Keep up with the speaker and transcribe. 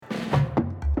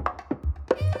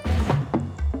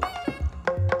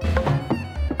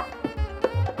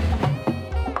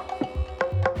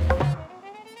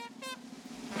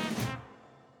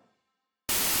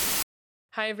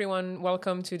Hi, everyone.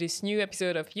 Welcome to this new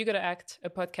episode of You Gotta Act, a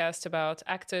podcast about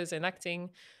actors and acting.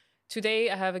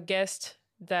 Today, I have a guest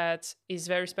that is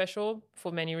very special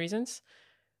for many reasons.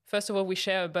 First of all, we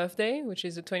share a birthday, which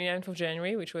is the 29th of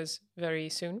January, which was very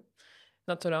soon,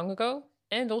 not too long ago.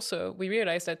 And also, we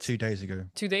realized that 2 days ago.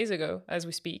 2 days ago, as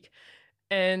we speak.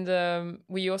 And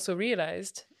we also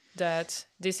realized that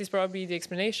this is probably the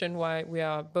explanation why we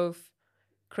are both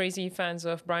crazy fans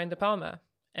of Brian De Palma.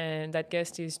 And that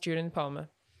guest is Julian Palmer.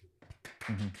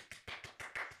 Mm-hmm.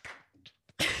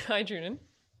 Hi, Julian.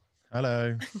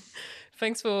 Hello.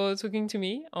 Thanks for talking to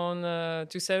me on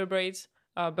to celebrate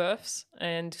our births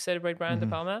and to celebrate Brian De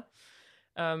Palma.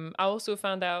 I also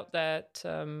found out that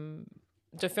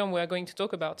the film we're going to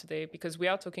talk about today, because we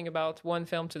are talking about one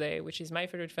film today, which is my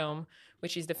favorite film,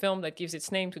 which is the film that gives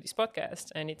its name to this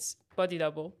podcast, and it's Body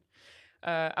Double.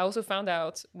 I also found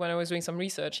out when I was doing some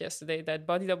research yesterday that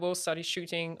Body Double started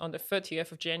shooting on the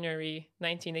 30th of January,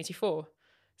 1984.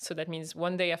 So that means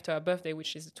one day after our birthday,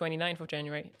 which is the 29th of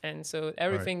January. And so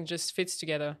everything just fits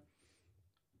together.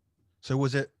 So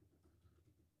was it...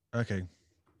 Okay.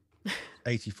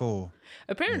 84.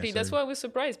 Apparently, that's why I was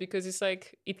surprised, because it's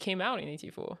like it came out in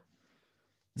 84.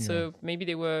 So maybe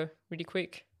they were really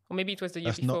quick. Or maybe it was the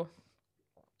year before.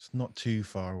 It's not too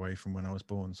far away from when I was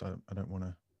born, so I don't want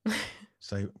to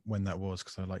say when that was,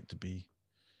 because I like to be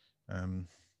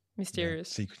mysterious,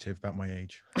 secretive about my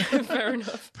age. Fair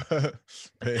enough. but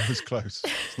it was close.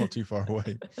 It's not too far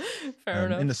away. Fair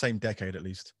enough. In the same decade, at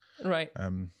least. Right.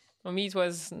 For me, it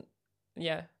was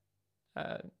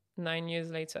 9 years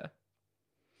later.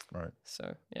 Right.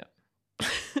 So yeah.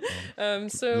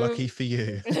 So lucky for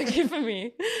you. Lucky for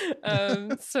me.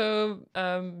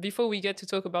 Before we get to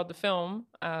talk about the film,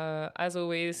 as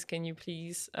always, can you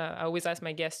please, I always ask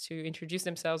my guests to introduce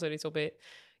themselves a little bit.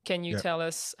 Can you tell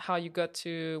us how you got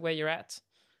to where you're at,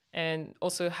 and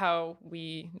also how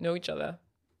we know each other?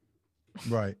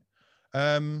 Right.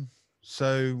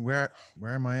 So where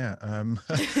am I at?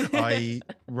 I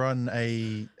run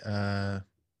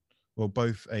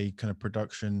both a kind of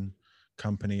production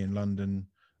company in London.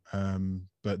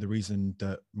 But the reason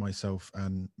that myself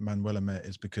and Manuela met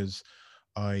is because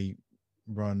I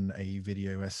run a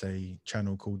video essay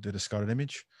channel called The Discarded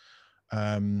Image.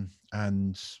 And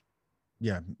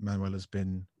Manuela's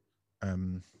been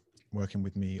working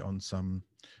with me on some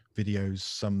videos,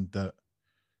 some that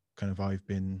kind of I've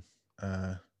been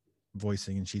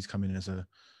voicing, and she's come in as a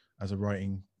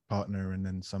writing partner, and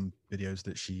then some videos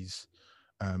that she's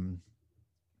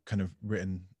kind of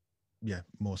written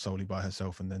more solely by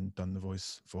herself and then done the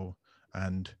voice for.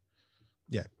 And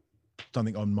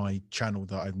something on my channel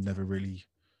that I've never really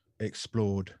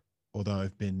explored, although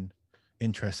I've been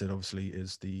interested, obviously,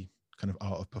 is the kind of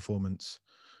art of performance,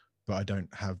 but I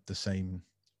don't have the same,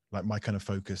 like, my kind of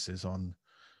focus is on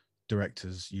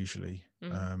directors usually.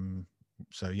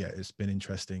 So it's been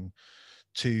interesting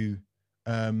to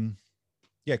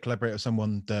collaborate with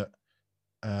someone that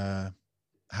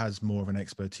has more of an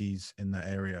expertise in that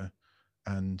area,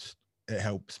 and it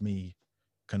helps me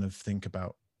kind of think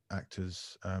about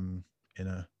actors in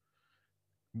a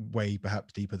way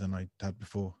perhaps deeper than I had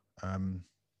before.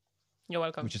 You're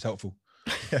welcome. Which is helpful.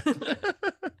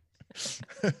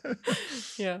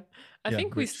 Yeah. I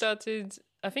think we started,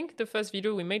 I think the first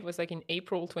video we made was like in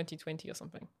April 2020 or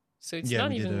something. So it's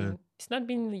it's not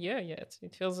been a year yet.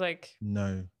 It feels like...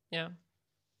 No. Yeah.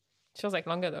 It feels like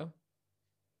longer though.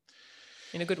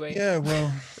 In a good way. Yeah,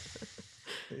 well,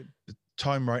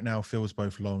 time right now feels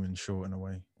both long and short in a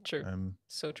way. True.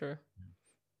 So true.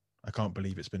 I can't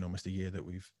believe it's been almost a year that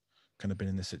we've kind of been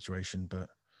in this situation, but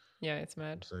yeah, it's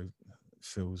mad. So it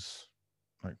feels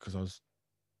like, because I was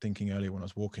thinking earlier when I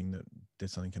was walking that did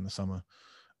something in the summer,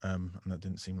 and that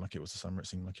didn't seem like it was the summer. It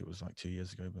seemed like it was like 2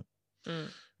 years ago, but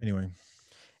anyway.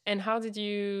 And how did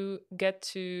you get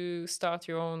to start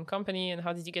your own company, and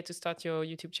how did you get to start your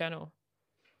YouTube channel?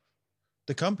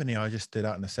 The company I just did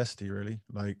out of necessity, really.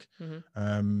 Like,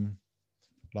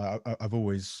 like I've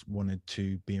always wanted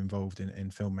to be involved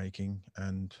in filmmaking,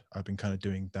 and I've been kind of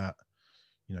doing that,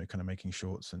 kind of making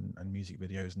shorts and music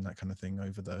videos and that kind of thing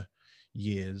over the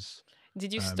years.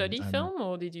 Did you study film,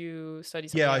 or did you study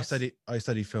something else? I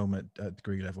studied film at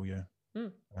degree level.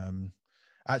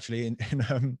 Actually,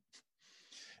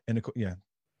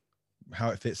 how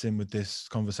it fits in with this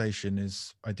conversation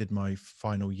is I did my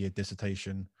final year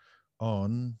dissertation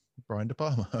on Brian De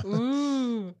Palma.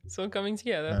 Ooh, so coming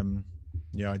together.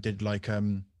 I did, like,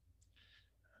 from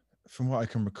what I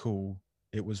can recall,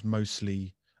 it was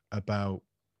mostly about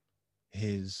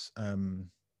his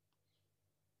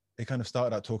it kind of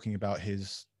started out talking about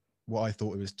his, what I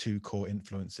thought it was, two core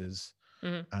influences,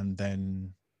 and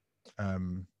then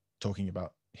talking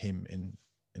about him in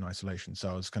isolation. So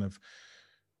I was kind of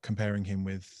comparing him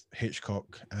with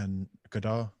Hitchcock and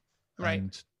Godard, Right.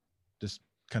 and just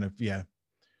kind of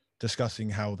discussing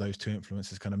how those two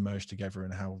influences kind of merge together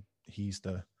and how he's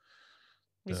the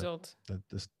Result.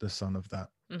 the son of that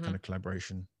Mm-hmm. kind of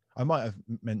collaboration. I might have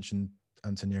mentioned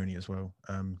Antonioni as well,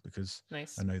 because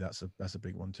Nice. I know that's a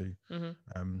big one too.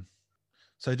 Mm-hmm.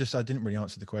 So just I didn't really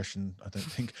answer the question, I don't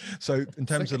think. So in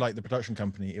terms of like the production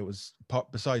company, it was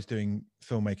besides doing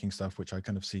filmmaking stuff, which I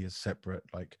kind of see as separate,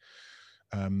 like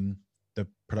the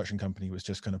production company was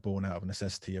just kind of born out of a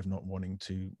necessity of not wanting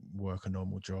to work a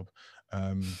normal job,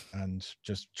 and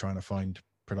just trying to find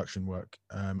production work,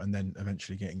 and then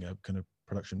eventually getting a kind of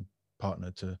production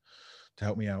partner to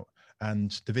help me out.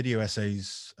 And the video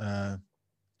essays, I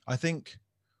think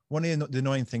one of the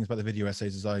annoying things about the video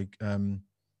essays is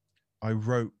I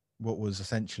wrote what was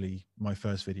essentially my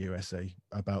first video essay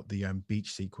about the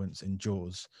beach sequence in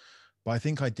Jaws, but I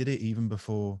think I did it even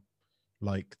before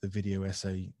like the video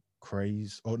essay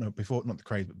craze, or no, before, not the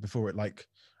craze, but before it. Like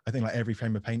I think like Every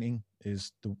Frame of Painting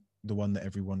is the one that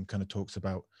everyone kind of talks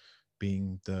about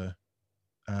being the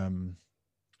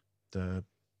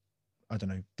I don't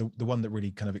know, the one that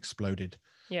really kind of exploded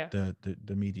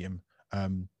the medium.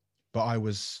 But I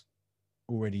was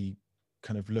already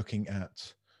kind of looking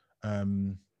at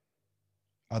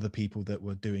other people that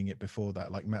were doing it before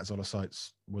that, like Matt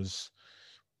Zoller-Seitz was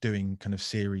doing kind of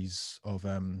series of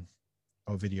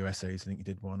video essays. I think he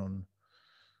did one on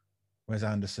Wes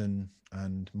Anderson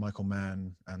and Michael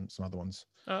Mann and some other ones.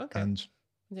 Oh, okay. And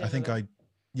I think I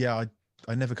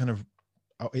never kind of,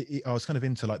 I was kind of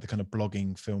into like the kind of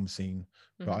blogging film scene,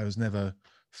 but I was never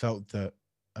felt that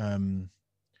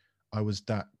I was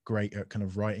that great at kind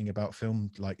of writing about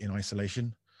film, like in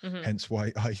isolation. Hence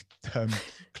why I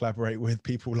collaborate with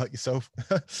people like yourself.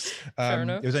 Fair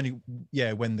enough. It was only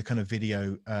when the kind of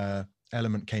video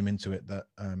element came into it that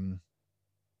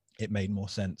it made more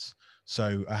sense.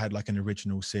 So I had like an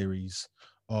original series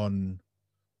on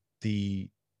the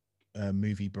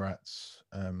movie brats,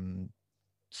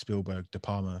 Spielberg, De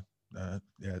Palma,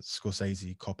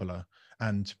 Scorsese, Coppola,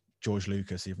 and George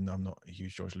Lucas, even though I'm not a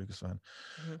huge George Lucas fan.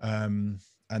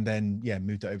 And then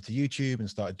moved it over to YouTube and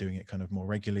started doing it kind of more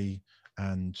regularly,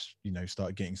 and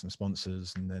started getting some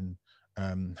sponsors, and then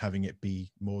having it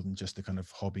be more than just a kind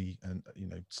of hobby, and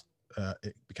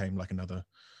it became like another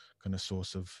kind of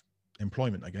source of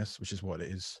employment, I guess, which is what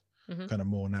it is kind of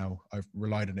more now. I've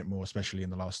relied on it more, especially in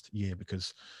the last year,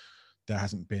 because there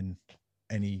hasn't been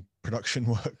any production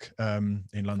work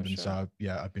in London. Sure. So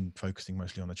I've been focusing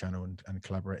mostly on the channel and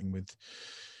collaborating with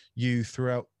you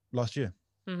throughout last year.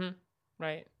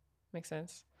 Right. Makes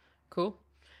sense. Cool.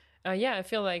 I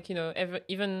feel like,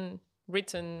 even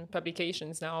written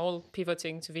publications now all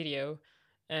pivoting to video.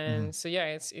 And so,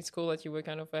 it's cool that you were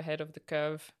kind of ahead of the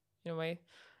curve in a way.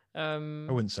 I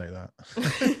wouldn't say that.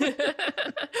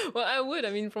 Well, I would. I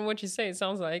mean, from what you say, it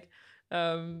sounds like.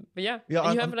 But yeah, you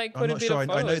have like quite a bit of followers.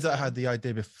 I know that I had the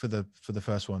idea for the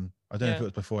first one. I don't know if it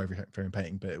was before Every Frame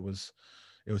Painting, but it was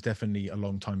definitely a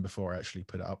long time before I actually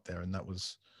put it up there, and that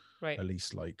was at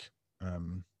least like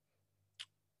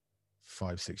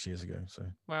 5-6 years ago. So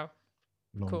wow,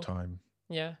 long time.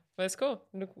 Yeah, well, it's cool.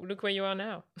 Look where you are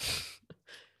now.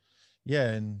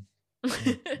 And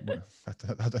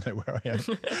I don't know where I am.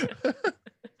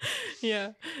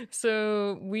 Yeah.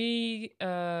 So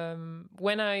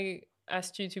when I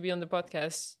asked you to be on the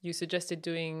podcast, you suggested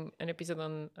doing an episode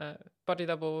on Body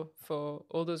Double for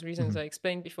all those reasons I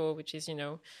explained before, which is,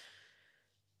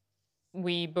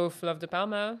 we both love De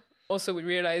Palma. Also, we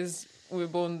realized we were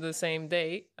born the same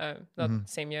day, not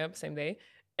same year, but same day.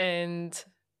 And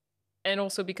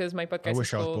also because my podcast I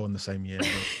wish I was born the same year,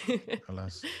 but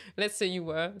alas. Let's say you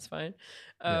were, it's fine.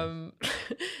 And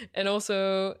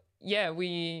also,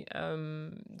 we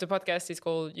the podcast is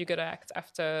called You Gotta Act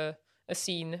After a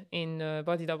Scene in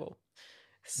Body Double.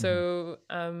 So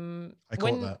I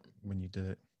caught that when you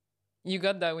did it. You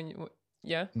got that when you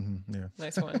yeah? Yeah.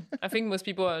 Nice one. I think most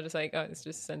people are just like, oh, it's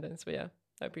just a sentence, but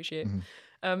I appreciate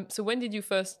it. So when did you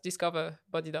first discover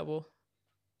Body Double?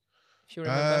 If you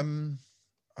remember.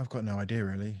 I've got no idea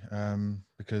really,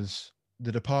 because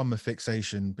the De Palma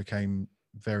fixation became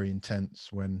very intense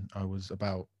when I was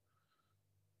about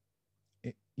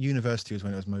university was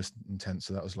when it was most intense,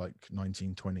 so that was like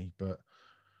 1920. But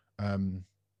I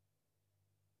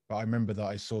remember that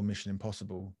I saw Mission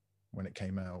Impossible when it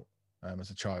came out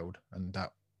as a child, and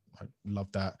that I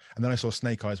loved that. And then I saw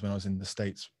Snake Eyes when I was in the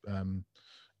States, and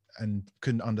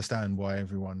couldn't understand why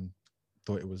everyone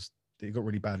thought it got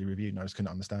really badly reviewed, and I just couldn't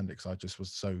understand it because I just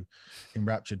was so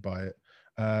enraptured by it.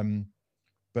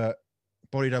 But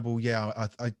Body Double,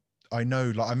 I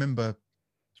know, like, I remember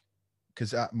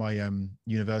because at my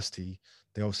university,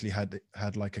 they obviously had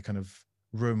like a kind of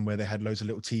room where they had loads of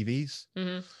little TVs.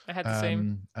 I had the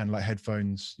same. And like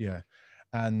headphones, yeah.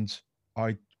 And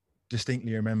I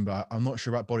distinctly remember, I'm not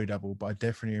sure about Body Double, but I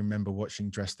definitely remember watching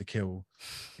Dress to Kill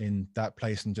in that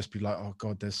place and just be like, oh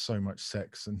God, there's so much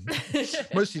sex. And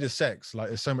mostly the sex, like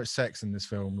there's so much sex in this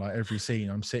film. Like every scene,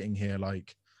 I'm sitting here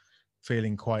like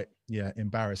feeling quite,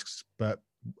 embarrassed. But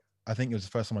I think it was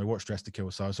the first time I watched Dress to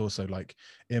Kill. So I was also like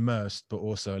immersed, but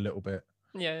also a little bit,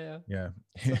 yeah, a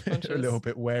little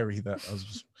bit wary that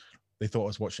they thought I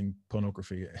was watching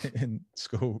pornography in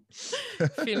school.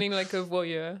 Feeling like a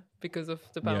voyeur because of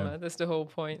De Palma. That's the whole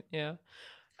point. Yeah.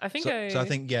 I think so I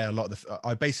think, a lot of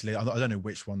I don't know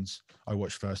which ones I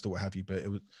watched first or what have you, but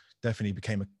it definitely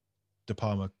became a De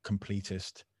Palma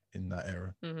completist in that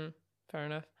era. Fair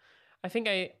enough. I think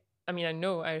I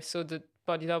know I saw the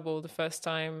Body Double the first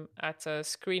time at a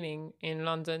screening in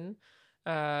London,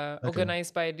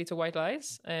 organized by Little White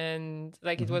Lies, and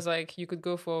like it was like you could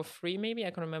go for free, maybe,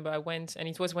 I can't remember. I went, and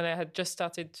it was when I had just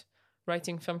started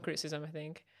writing film criticism, I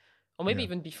think, or maybe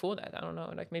even before that, I don't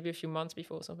know, like maybe a few months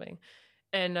before or something.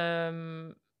 And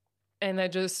I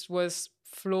just was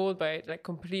floored by it, like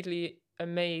completely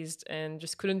amazed, and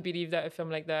just couldn't believe that a film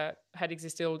like that had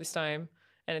existed all this time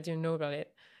and I didn't know about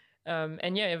it.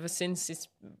 And yeah, ever since it's,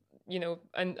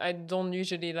 and I don't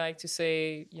usually like to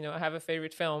say, I have a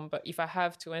favorite film, but if I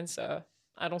have to answer,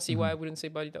 I don't see why I wouldn't say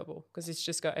Body Double, because it's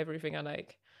just got everything I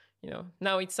like.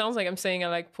 Now it sounds like I'm saying I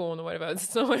like porn or whatever.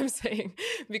 That's not what I'm saying,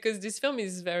 because this film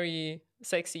is very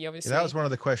sexy, obviously. That was one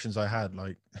of the questions I had,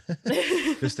 like,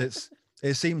 just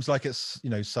it seems like it's,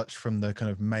 such from the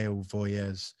kind of male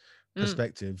voyeur's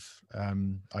perspective.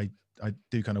 I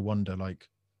do kind of wonder, like,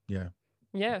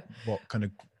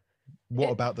 what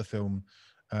about the film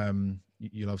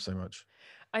you love so much?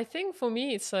 I think for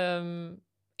me it's in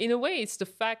a way it's the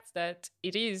fact that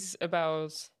it is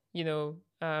about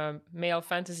male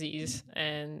fantasies,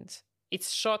 and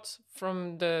it's shot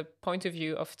from the point of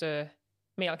view of the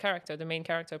male character, the main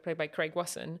character, played by Craig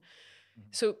Wasson.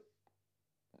 So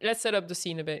let's set up the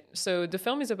scene a bit. So the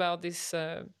film is about this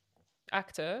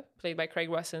actor played by Craig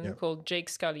Wasson called Jake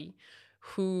Scully,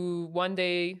 who one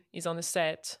day is on a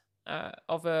set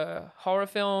of a horror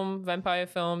film, vampire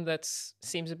film that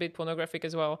seems a bit pornographic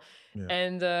as well.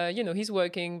 And, he's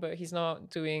working, but he's not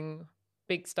doing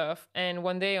big stuff. And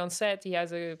one day on set, he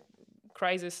has a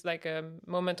crisis, like a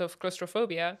moment of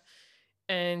claustrophobia.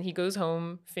 And he goes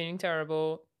home feeling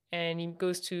terrible. And he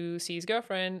goes to see his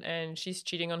girlfriend, and she's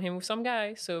cheating on him with some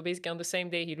guy. So basically on the same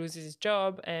day, he loses his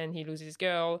job and he loses his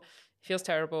girl. He feels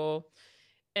terrible.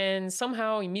 And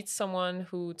somehow he meets someone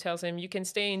who tells him, you can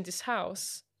stay in this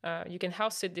house. You can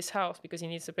house sit this house because he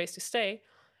needs a place to stay.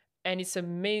 And it's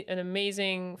an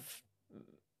amazing,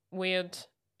 weird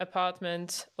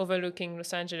apartment overlooking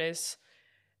Los Angeles.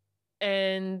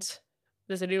 And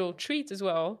there's a little treat as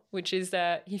well, which is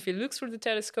that if he looks through the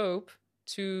telescope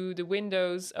to the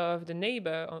windows of the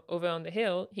neighbor over on the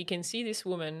hill, he can see this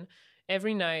woman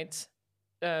every night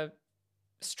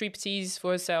striptease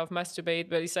for herself, masturbate,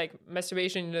 but it's like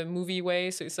masturbation in a movie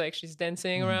way, so it's like she's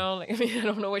dancing around. Like, I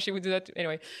don't know why she would do that.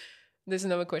 Anyway, there's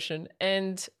another question.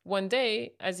 And one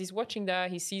day, as he's watching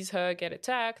that, he sees her get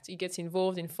attacked. He gets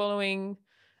involved in following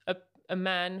a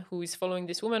man who is following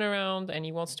this woman around, and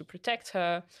he wants to protect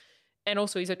her. And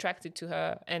also he's attracted to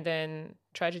her. And then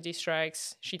tragedy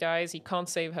strikes. She dies. He can't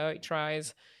save her. He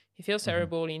tries. He feels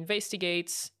terrible. He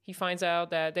investigates. He finds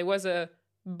out that there was a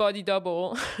body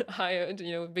double hired,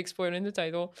 big spoiler in the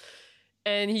title.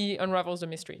 And he unravels the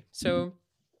mystery. So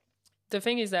the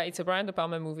thing is that it's a Brian De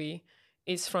Palma movie.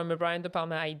 It's from a Brian De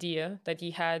Palma idea that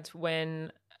he had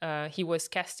when he was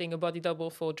casting a body double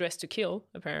for Dress to Kill,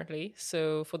 apparently.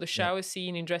 So for the shower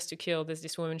scene in Dress to Kill, there's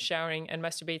this woman showering and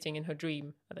masturbating in her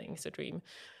dream. I think it's a dream.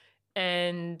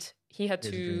 And he had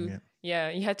to,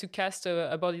 he had to cast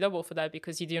a body double for that,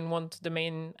 because he didn't want the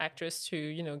main actress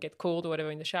to, get cold or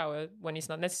whatever in the shower when it's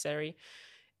not necessary.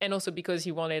 And also because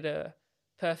he wanted a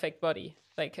perfect body.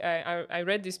 Like I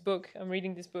read this book, I'm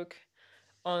reading this book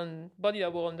on body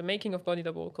double, on the making of body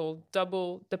double, called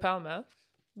Double De Palma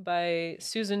by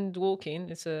Susan Dworkin.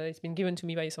 It's been given to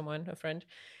me by someone, a friend.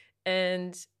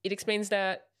 And it explains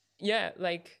that,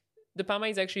 like De Palma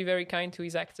is actually very kind to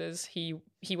his actors. He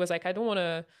was like, I don't want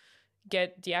to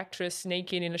get the actress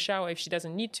naked in a shower if she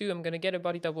doesn't need to. I'm going to get a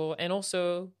body double. And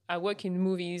also, I work in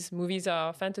movies. Movies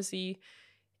are fantasy.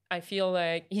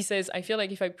 He says, I feel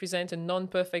like if I present a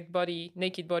non-perfect body,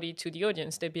 naked body to the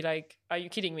audience, they'd be like, are you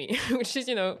kidding me? Which is,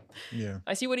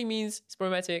 I see what he means. It's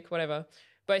problematic, whatever.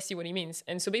 But I see what he means.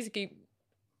 And so basically,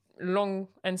 long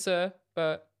answer,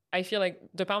 but I feel like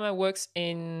De Palma works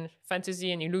in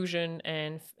fantasy and illusion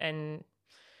and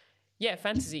yeah,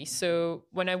 fantasy. So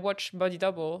when I watch Body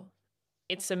Double,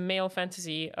 it's a male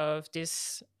fantasy of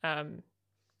this,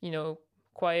 you know,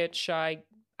 quiet, shy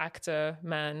actor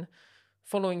man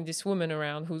following this woman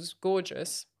around who's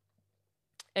gorgeous,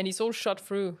 and it's all shot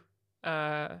through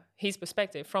his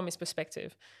perspective, from his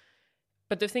perspective.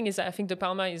 But the thing is that I think De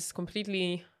Palma is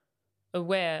completely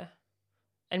aware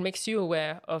and makes you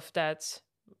aware of that,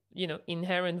 you know,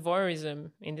 inherent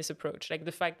voyeurism in this approach, like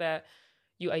the fact that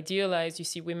you idealize, you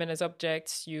see women as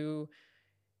objects, you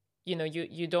know,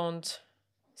 you don't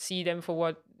see them for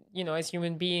what, you know, as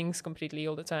human beings completely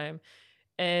all the time.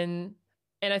 And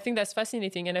I think that's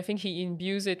fascinating, and I think he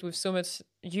imbues it with so much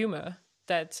humor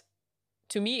that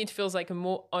to me it feels like a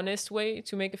more honest way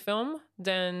to make a film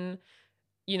than,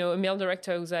 you know, a male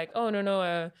director who's like, oh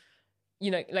no,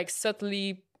 you know, like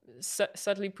subtly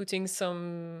putting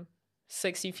some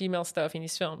sexy female stuff in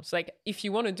his films. Like, if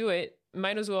you want to do it,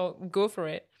 might as well go for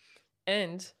it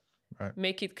and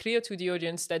make it clear to the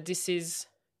audience that this is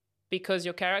because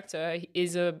your character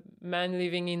is a man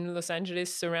living in Los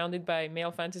Angeles surrounded by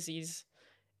male fantasies,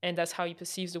 and that's how he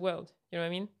perceives the world. You know what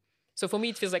I mean? So for me,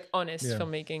 it feels like honest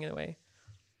filmmaking in a way.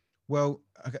 Well,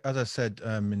 as I said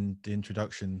in the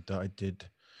introduction, that I did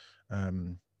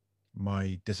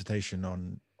my dissertation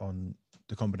on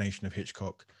the combination of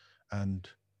Hitchcock and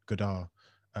Godard.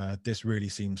 This really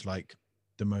seems like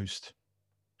the most,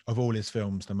 of all his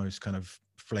films, the most kind of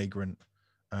flagrant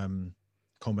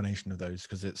combination of those,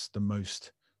 because it's the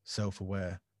most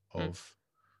self-aware of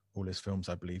all his films,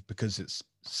 I believe, because it's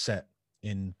set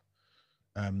in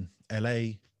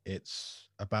LA. It's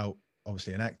about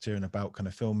obviously an actor and about kind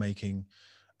of filmmaking,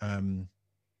 and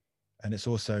it's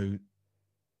also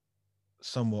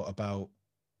somewhat about,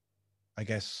 I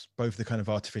guess, both the kind of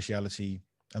artificiality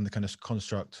and the kind of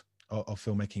construct of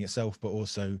filmmaking itself, but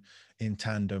also in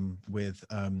tandem with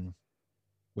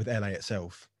LA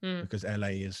itself, because LA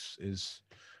is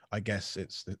I guess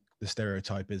it's the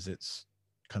stereotype is it's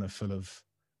kind of full of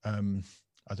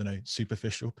I don't know,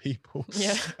 superficial people.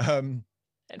 Yeah.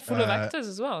 And full of actors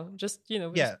as well. Just, you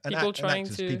know, people trying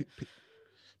to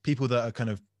people that are kind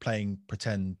of playing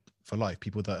pretend for life,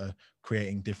 people that are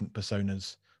creating different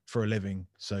personas for a living.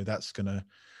 So that's gonna,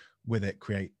 with it,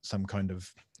 create some kind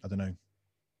of, I don't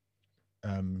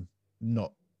know,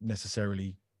 not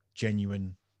necessarily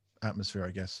genuine atmosphere,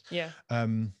 I guess. Yeah.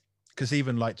 Because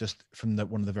even like just from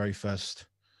one of the very first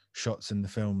shots in the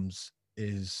films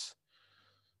is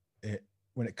it,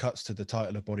 when it cuts to the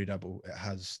title of Body Double, it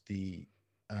has the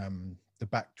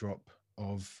backdrop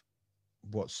of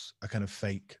what's a kind of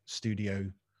fake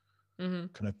studio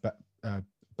kind of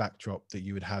backdrop that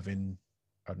you would have in,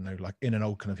 I don't know, like in an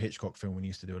old kind of Hitchcock film when you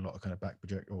used to do a lot of kind of back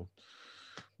project or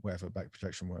whatever back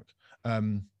projection work.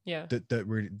 That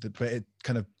really, but it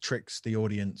kind of tricks the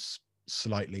audience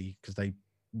slightly because they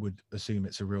would assume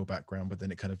it's a real background, but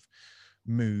then it kind of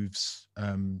moves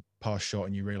past shot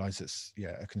and you realize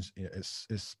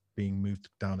it's being moved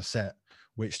down a set,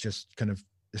 which just kind of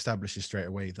establishes straight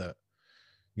away that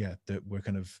that we're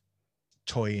kind of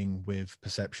toying with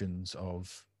perceptions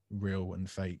of real and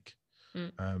fake.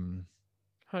 100%.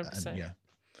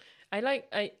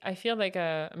 I feel like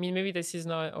I mean, maybe this is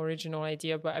not an original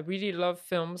idea, but I really love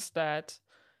films that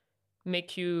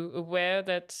make you aware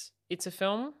that it's a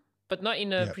film, but not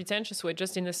in a pretentious way,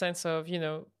 just in the sense of, you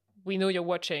know, we know you're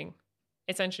watching.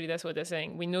 Essentially, that's what they're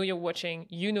saying. We know you're watching.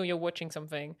 You know you're watching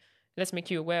something. Let's make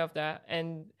you aware of that.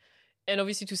 And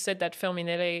obviously to set that film in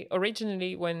LA,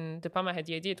 originally when De Palma had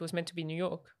the idea, it was meant to be New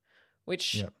York,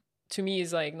 which to me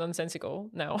is like nonsensical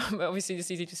now. But obviously it's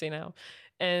easy to say now.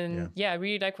 And I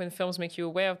really like when films make you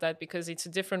aware of that, because it's a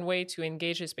different way to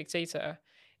engage a spectator.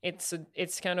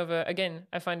 It's kind of again,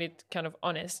 I find it kind of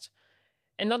honest.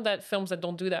 And not that films that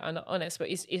don't do that are not honest, but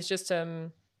it's just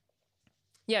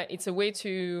it's a way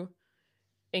to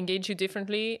engage you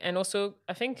differently, and also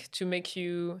I think to make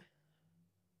you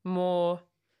more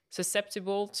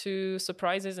susceptible to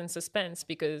surprises and suspense,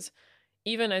 because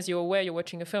even as you're aware you're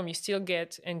watching a film, you still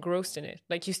get engrossed in it.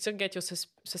 Like, you still get your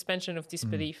suspension of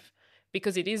disbelief,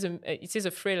 because it is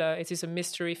a thriller, it is a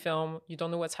mystery film. You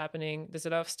don't know what's happening. There's a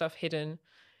lot of stuff hidden.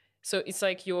 So it's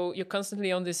like you're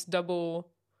constantly on this double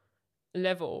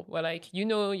level where, like, you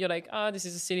know, you're like, this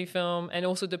is a silly film, and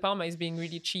also De Palma is being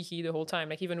really cheeky the whole time.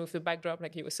 Like, even with the backdrop,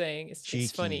 like you were saying,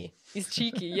 it's funny, it's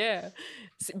cheeky, yeah.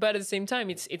 But at the same time,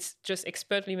 it's just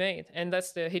expertly made, and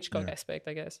that's the Hitchcock aspect,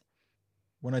 I guess.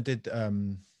 When I did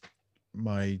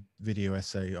my video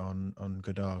essay on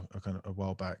Godard a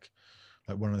while back,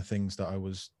 like, one of the things that I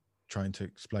was trying to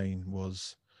explain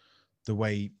was the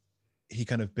way he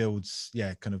kind of builds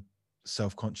kind of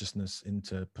self-consciousness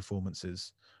into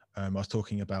performances. I was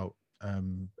talking about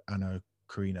Anna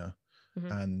Karina,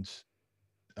 and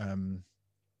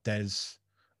there's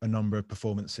a number of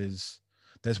performances.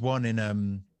 There's one in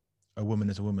A Woman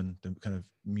Is a Woman, that kind of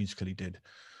musically did,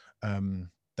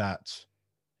 that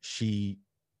she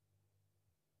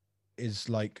is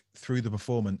like, through the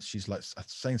performance, she's like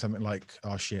saying something like,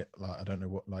 oh shit, like I don't know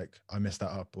what, like I messed that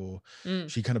up, or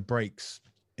she kind of breaks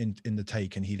in the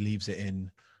take and he leaves it in.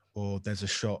 Or there's a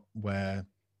shot where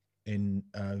in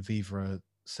Vivre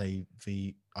say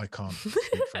V, I can't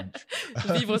speak French.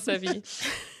 Vivre sa vie.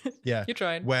 Yeah, you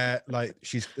tried. Where like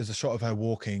there's a shot of her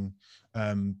walking,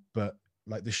 but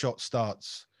like the shot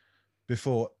starts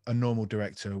before a normal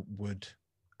director would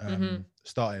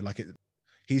start it. Like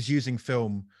he's using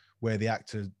film where the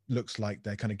actor looks like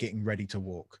they're kind of getting ready to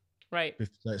walk. Right.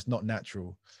 So it's not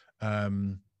natural.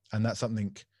 And that's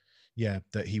something,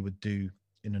 that he would do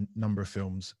in a number of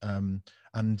films.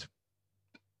 And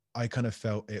I kind of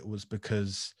felt it was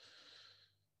because,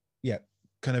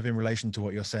 kind of in relation to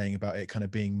what you're saying about it kind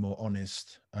of being more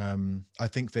honest. I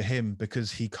think for him,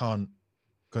 because he can't,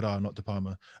 Godard, not De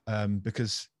Palma,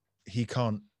 because he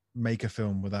can't make a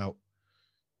film without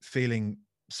feeling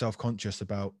self-conscious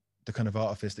about the kind of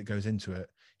artifice that goes into it.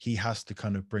 He has to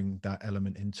kind of bring that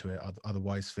element into it.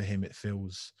 Otherwise for him, it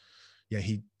feels,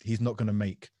 he's not going to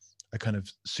make a kind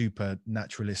of super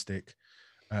naturalistic,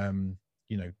 John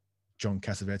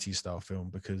Cassavetes style film,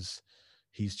 because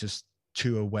he's just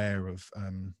too aware of,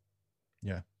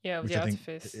 which I think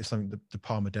is something that De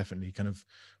Palma definitely kind of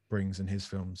brings in his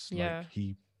films. Like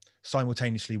he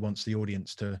simultaneously wants the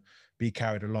audience to be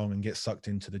carried along and get sucked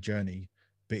into the journey,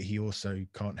 but he also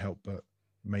can't help but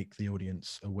make the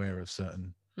audience aware of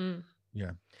certain, the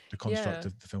construct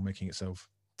of the filmmaking itself.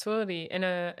 Totally. And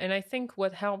I think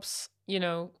what helps,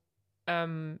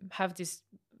 have this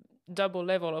double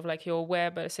level of like you're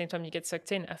aware, but at the same time you get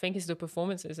sucked in, I think is the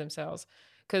performances themselves.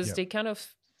 Because they kind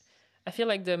of, I feel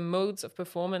like the modes of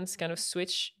performance kind of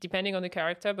switch depending on the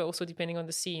character, but also depending on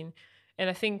the scene. And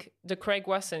I think the Craig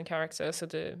Wasson character, so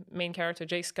the main character,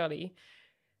 Jake Scully,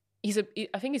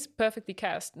 I think he's perfectly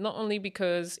cast, not only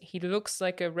because he looks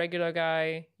like a regular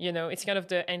guy, it's kind of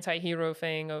the anti-hero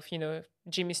thing of,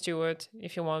 Jimmy Stewart,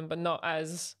 if you want, but not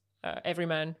as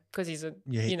everyman, because he's a,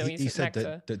 he said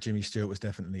that Jimmy Stewart was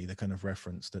definitely the kind of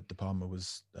reference that De Palma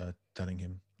was telling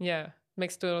him. Yeah,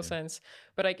 makes total sense.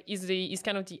 But like, he's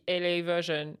kind of the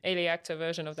LA actor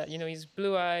version of that. He's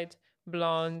blue-eyed,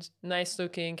 blonde,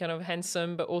 nice-looking, kind of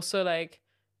handsome, but also like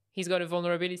he's got a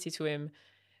vulnerability to him.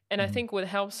 And I think what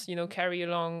helps, carry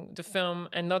along the film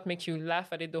and not make you laugh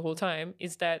at it the whole time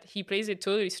is that he plays it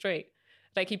totally straight.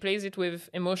 Like he plays it with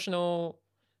emotional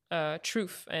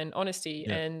truth and honesty.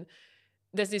 Yeah. And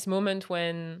there's this moment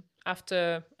when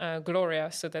after Gloria,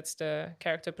 so that's the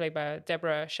character played by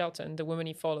Deborah Shelton, the woman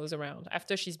he follows around,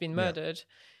 after she's been murdered,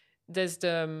 there's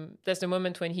the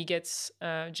moment when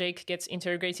Jake gets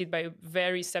interrogated by a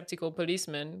very skeptical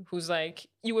policeman who's like,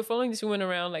 you were following this woman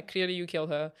around, like clearly you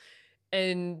killed her.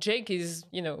 And Jake is,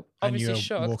 obviously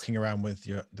shocked. Walking around with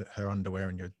her underwear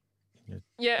and your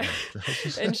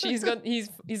and he's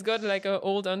got like an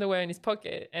old underwear in his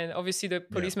pocket, and obviously the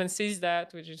policeman sees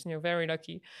that, which is very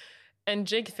lucky. And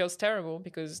Jake feels terrible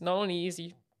because not only is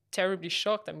he terribly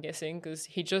shocked, I'm guessing, because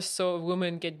he just saw a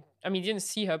woman he didn't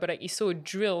see her, but like he saw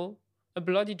a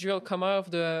bloody drill come out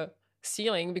of the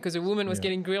ceiling because a woman was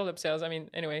getting grilled upstairs.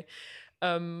 Anyway,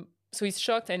 so he's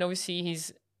shocked, and obviously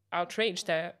he's outraged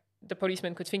that the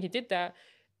policeman could think he did that.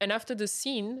 And after the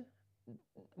scene,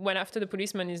 after the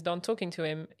policeman is done talking to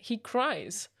him, he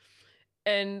cries.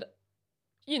 And,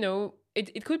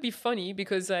 it could be funny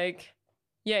because like,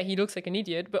 he looks like an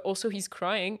idiot, but also he's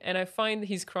crying. And I find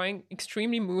his crying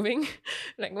extremely moving.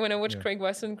 Like when I watch Craig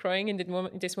Wasson crying in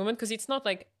this moment, because it's not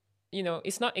like,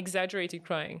 it's not exaggerated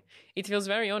crying. It feels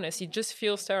very honest. He just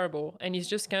feels terrible. And he's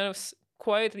just kind of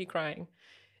quietly crying.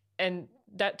 And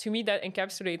that, to me, that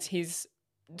encapsulates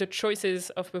the choices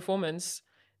of performance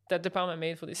that De Palma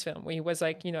made for this film, where he was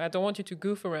like, I don't want you to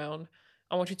goof around.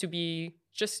 I want you to be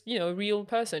just, a real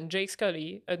person. Jake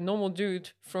Scully, a normal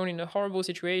dude thrown in a horrible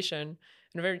situation,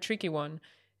 and a very tricky one.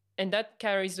 And that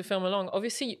carries the film along.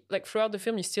 Obviously, like throughout the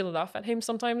film, you still laugh at him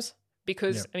sometimes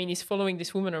because, he's following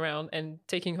this woman around and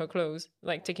taking her clothes,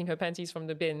 like taking her panties from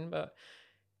the bin. But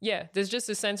there's just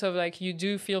a sense of like, you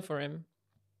do feel for him.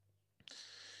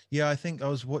 Yeah, I think I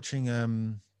was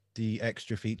watching the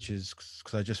extra features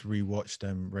because I just rewatched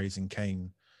Raising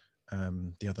Cain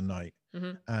the other night,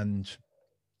 and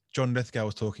John Lithgow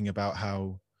was talking about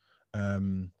how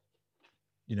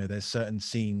there's certain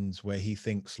scenes where he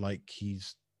thinks like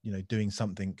he's doing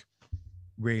something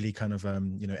really kind of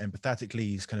empathetically,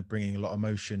 he's kind of bringing a lot of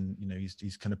emotion,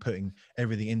 he's kind of putting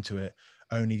everything into it,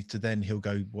 only to then he'll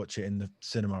go watch it in the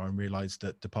cinema and realize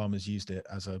that De Palma's used it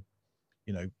as a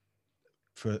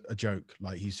for a joke.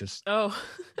 Like he's just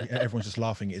everyone's just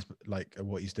laughing at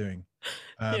what he's doing.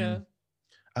 Yeah.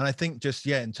 And I think just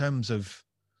in terms of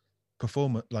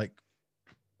performance, like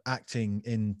acting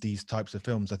in these types of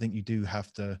films, I think you do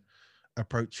have to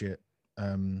approach it.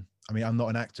 I mean, I'm not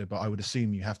an actor, but I would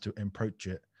assume you have to approach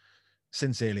it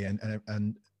sincerely,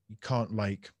 and you can't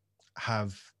like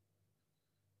have.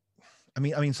 I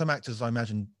mean, some actors I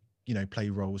imagine play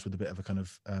roles with a bit of a kind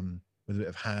of with a bit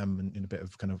of ham and a bit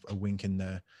of kind of a wink in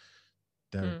their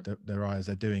eyes.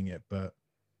 They're doing it, but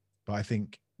I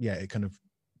think it kind of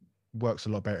works a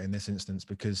lot better in this instance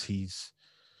because he's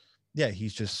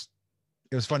just.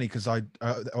 It was funny because I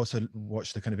also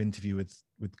watched the kind of interview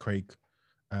with Craig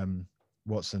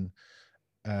Watson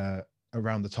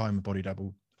around the time of Body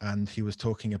Double, and he was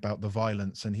talking about the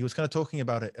violence, and he was kind of talking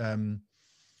about it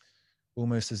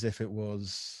almost as if it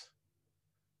was,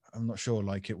 I'm not sure,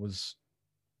 like it was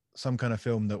some kind of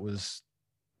film that was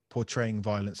portraying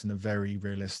violence in a very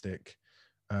realistic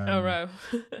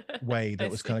way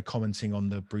that was kind of commenting on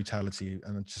the brutality,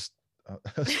 and it just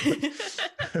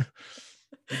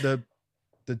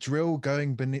the drill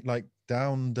going beneath, like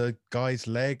down the guy's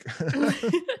leg,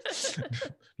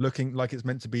 looking like it's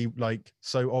meant to be like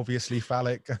so obviously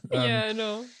phallic. Yeah, I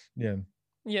know.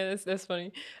 Yeah, that's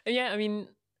funny. I mean,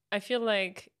 I feel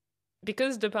like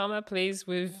because De Palma plays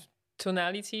with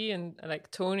tonality and like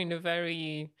tone in a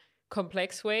very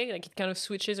complex way, like it kind of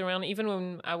switches around. Even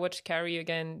when I watched Carrie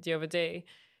again the other day,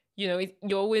 you're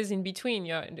always in between.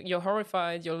 You're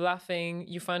horrified, you're laughing,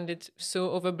 you find it so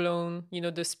overblown,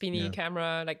 the spinny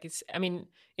camera, like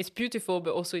it's beautiful,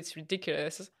 but also it's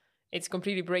ridiculous. It's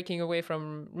completely breaking away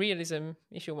from realism,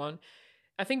 if you want.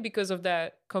 I think because of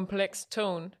that complex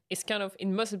tone, it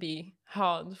must be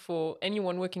hard for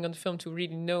anyone working on the film to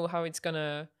really know how it's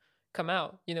gonna come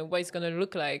out, what it's gonna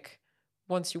look like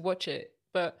once you watch it.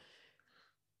 But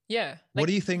what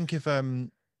do you think if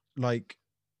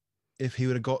he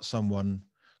would have got someone?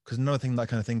 Because another thing that I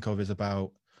kind of think of is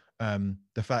about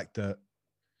the fact that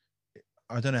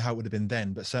I don't know how it would have been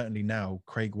then, but certainly now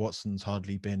Craig Watson's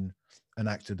hardly been an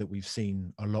actor that we've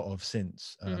seen a lot of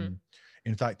since.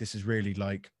 In fact, this is really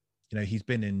like, he's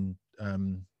been in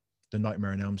The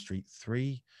Nightmare on Elm Street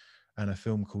 3 and a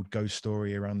film called Ghost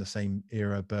Story around the same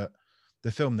era, but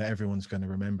the film that everyone's going to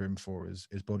remember him for is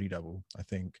Body Double, I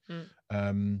think.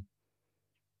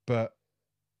 But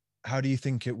how do you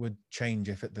think it would change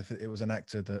if it was an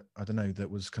actor that, I don't know, that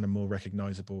was kind of more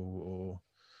recognizable, or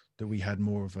that we had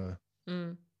more of a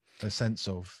sense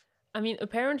of? I mean,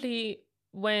 apparently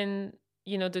when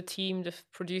the team, the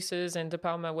producers and De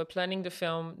Palma were planning the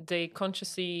film, they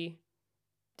consciously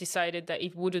decided that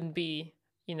it wouldn't be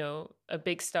a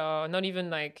big star, not even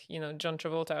like John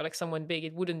Travolta, like someone big.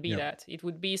 It wouldn't be that. It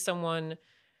would be someone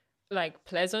like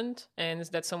pleasant and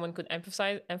that someone could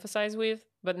emphasize with,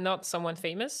 but not someone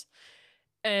famous.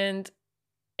 And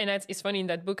it's funny, in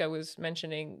that book I was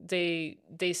mentioning, they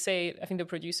say, I think the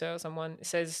producer or someone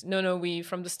says, no, we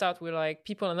from the start we're like,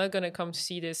 people are not going to come to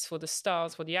see this for the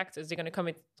stars, for the actors. They're going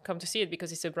to come to see it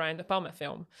because it's a Brian De Palma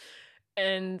film.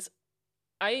 And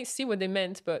I see what they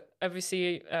meant, but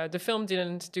obviously the film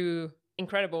didn't do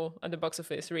incredible at the box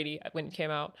office really when it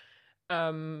came out.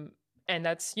 And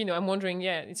that's, I'm wondering,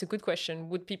 it's a good question.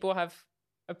 Would people have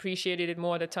appreciated it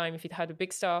more at the time if it had a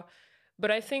big star?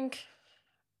 But I think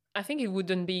it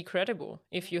wouldn't be credible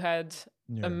if you had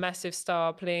a massive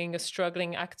star playing a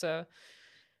struggling actor,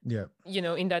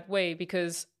 in that way.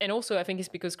 And also I think it's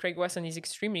because Craig Watson is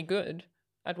extremely good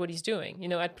at what he's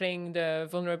doing, at playing the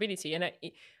vulnerability. And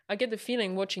I get the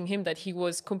feeling watching him that he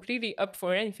was completely up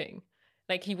for anything.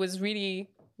 Like he was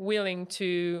really willing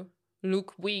to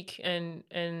look weak and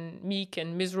meek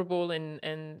and miserable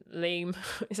and lame,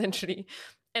 essentially.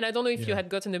 And I don't know if you had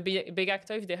gotten a big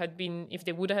actor, if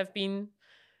they would have been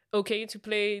okay to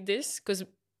play this, because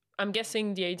I'm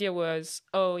guessing the idea was,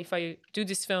 if I do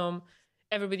this film,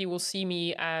 everybody will see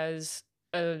me as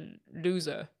a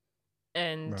loser.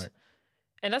 And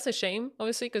that's a shame,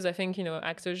 obviously, because I think,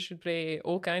 actors should play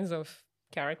all kinds of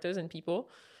characters and people.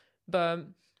 But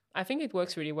I think it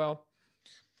works really well.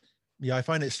 Yeah, I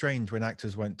find it strange when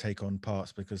actors won't take on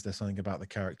parts because there's something about the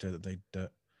character that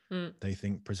they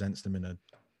think presents them in a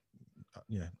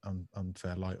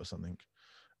unfair light or something.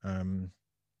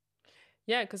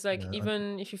 Because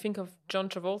even if you think of John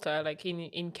Travolta, like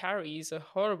in Carrie, he's a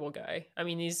horrible guy. I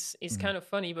mean, he's kind of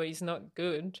funny, but he's not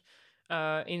good.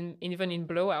 Even in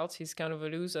Blowout, he's kind of a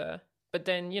loser. but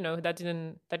then, you know, that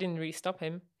didn't really stop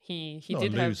him. He Not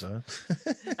did a loser.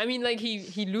 I mean, like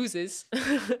he loses.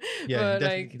 Yeah,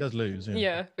 But he does lose. Yeah.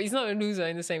 yeah, but he's not a loser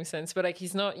in the same sense. But like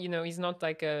he's not, you know, he's not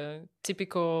like a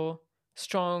typical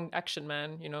strong action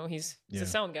man. You know, he's a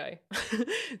sound guy.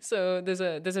 So there's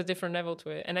a different level to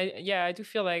it. And I do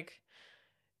feel like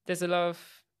there's a lot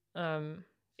of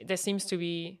there seems to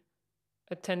be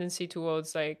a tendency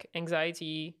towards like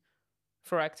anxiety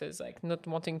for actors, like not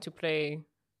wanting to play,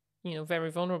 you know,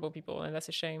 very vulnerable people, and that's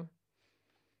a shame.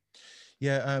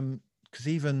 Yeah, because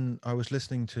even I was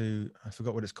listening to, I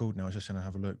forgot what it's called now. I was just going to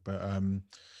have a look, but I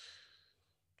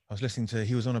was listening to,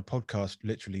 he was on a podcast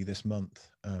literally this month,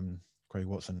 Craig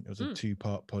Watson. It was a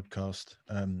 2-part podcast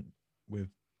with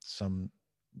some.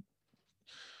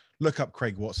 Look up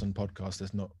Craig Watson podcast.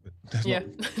 There's not 20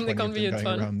 of them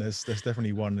going around. There's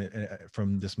definitely one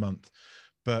from this month,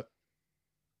 but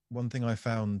one thing I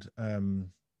found,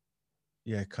 kind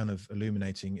of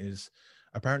illuminating is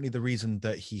apparently the reason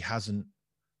that he hasn't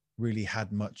really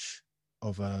had much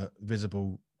of a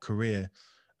visible career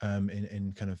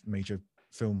in kind of major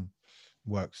film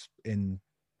works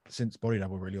since Body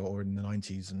Double, really, or in the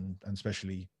 90s and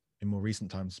especially in more recent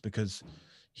times, because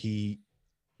he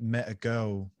met a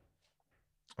girl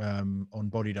on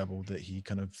Body Double that he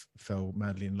kind of fell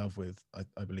madly in love with,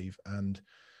 I believe, and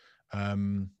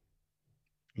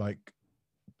like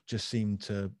just seemed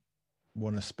to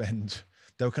want to spend.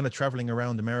 They were kind of traveling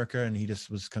around America, and he just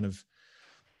was kind of,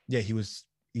 he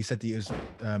said that he was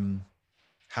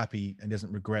happy and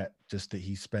doesn't regret, just that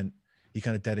he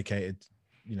kind of dedicated,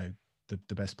 you know,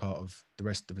 the best part of the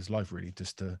rest of his life really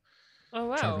just to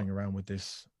traveling around with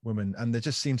this woman. And there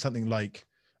just seemed something like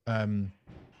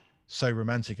so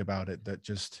romantic about it that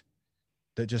just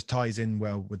ties in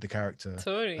well with the character.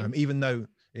 Totally. Even though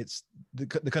it's the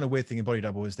kind of weird thing in Body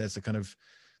Double is there's a kind of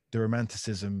the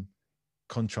romanticism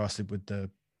contrasted with the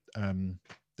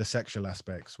sexual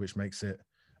aspects, which makes it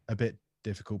a bit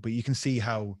difficult. But you can see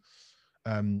how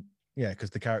because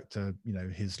the character, you know,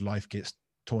 his life gets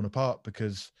torn apart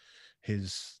because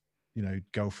his, you know,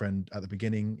 girlfriend at the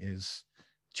beginning is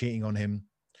cheating on him,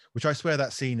 which I swear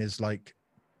that scene is like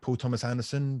Paul Thomas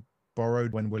Anderson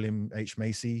borrowed when William H.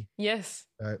 Macy. Yes.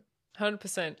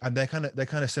 100%. And they're kind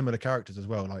of similar characters as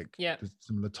well, like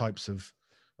similar types of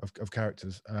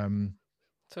characters.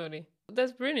 Totally.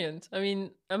 That's brilliant. I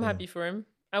mean, I'm happy for him.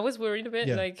 I was worried a bit,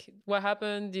 like what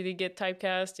happened? Did he get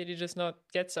typecast? Did he just not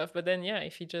get stuff? But then,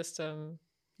 if he just,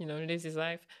 you know, lives his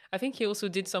life. I think he also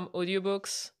did some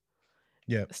audiobooks,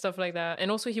 stuff like that.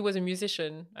 And also he was a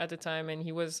musician at the time, and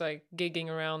he was like gigging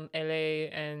around LA.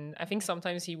 And I think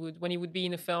sometimes when he would be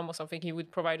in a film or something, he would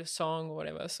provide a song or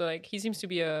whatever. So like he seems to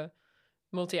be a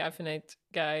multi-hyphenate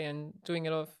guy and doing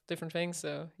a lot of different things.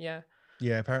 So yeah.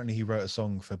 Yeah, apparently he wrote a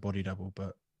song for Body Double,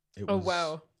 but it was... Oh,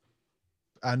 wow.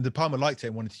 And De Palma liked it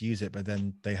and wanted to use it, but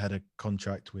then they had a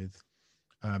contract with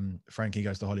Frankie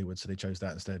Goes to Hollywood, so they chose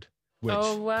that instead. Which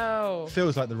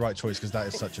feels like the right choice because that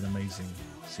is such an amazing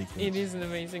sequence. It is an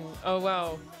amazing... Oh,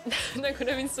 wow. That could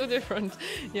have been so different.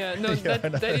 Yeah, no,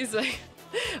 that is like...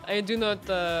 I do not...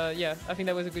 I think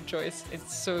that was a good choice.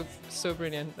 It's so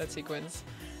brilliant, that sequence.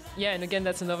 Yeah, and again,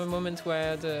 that's another moment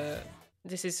where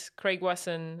this is Craig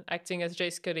Wasson acting as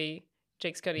Jake Scully,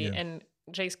 and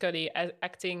Jake Scully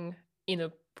acting in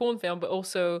a porn film, but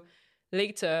also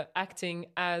later acting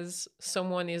as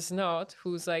someone is not,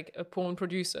 who's like a porn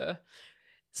producer.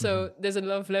 So there's a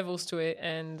lot of levels to it.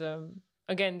 And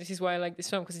again, this is why I like this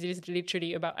film, because it is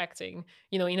literally about acting,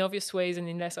 you know, in obvious ways and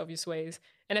in less obvious ways.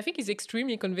 And I think he's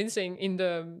extremely convincing in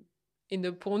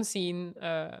the porn scene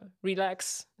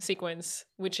relax sequence,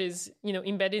 which is, you know,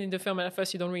 embedded in the film, and at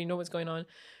first you don't really know what's going on.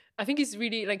 I think he's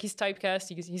really like, he's typecast.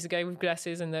 He's a guy with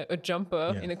glasses and a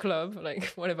jumper in a club, like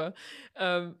whatever.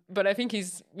 But I think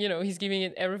he's giving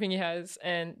it everything he has.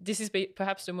 And this is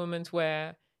perhaps the moment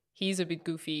where he's a bit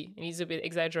goofy and he's a bit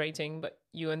exaggerating, but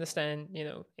you understand, you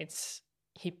know,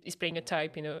 he's playing a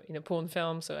type in a porn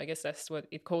film. So I guess that's what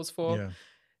it calls for. Yeah.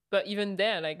 But even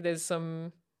there, like there's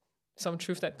some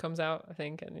truth that comes out, I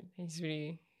think. And he's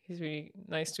really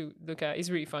nice to look at. He's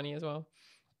really funny as well.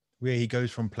 Yeah, he goes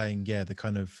from playing the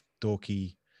kind of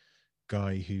dorky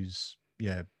guy who's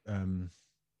kind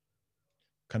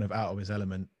of out of his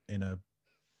element in a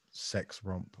sex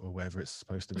romp or whatever it's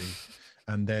supposed to be,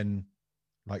 and then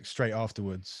like straight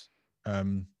afterwards,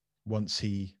 once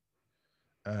he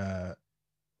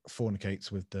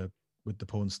fornicates with the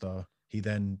porn star, he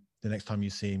then, the next time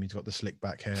you see him, he's got the slick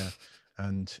back hair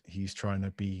and he's trying to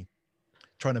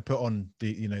put on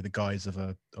the guise of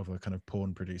a kind of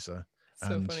porn producer.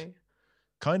 So funny.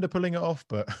 Kind of pulling it off,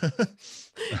 but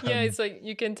it's like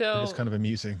you can tell it's kind of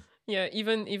amusing. Yeah,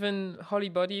 even Holly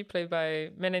Body, played by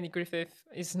Melanie Griffith,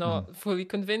 is not fully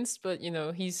convinced, but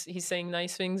he's saying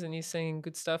nice things and he's saying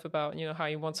good stuff about how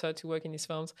he wants her to work in his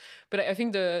films. But I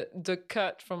think the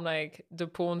cut from like the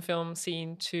porn film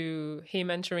scene to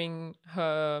him entering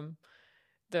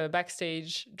the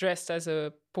backstage dressed as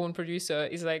a porn producer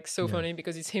is like so funny,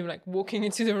 because it's him like walking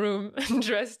into the room and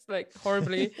dressed like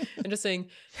horribly and just saying,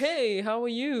 "Hey, how are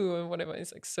you?" and whatever.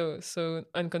 It's like so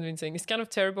unconvincing. It's kind of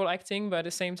terrible acting, but at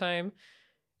the same time,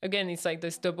 again, it's like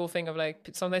this double thing of like,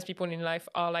 sometimes people in life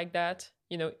are like that.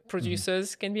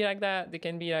 Producers can be like that. They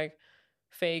can be like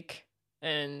fake,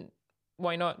 and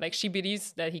why not? Like, she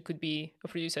believes that he could be a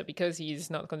producer because he's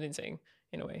not convincing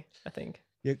in a way, I think.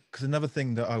 Yeah, because another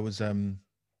thing that I was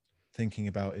thinking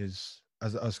about is,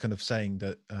 as I was kind of saying,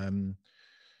 that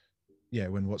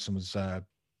when Watson was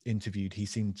interviewed, he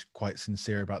seemed quite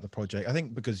sincere about the project. I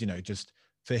think because just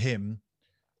for him,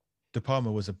 De Palma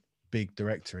was a big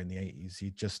director in the 80s.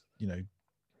 He just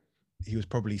he was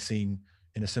probably seen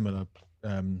in a similar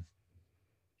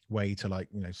way to like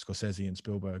Scorsese and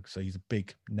Spielberg, so he's a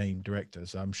big name director.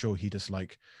 So I'm sure he just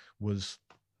like was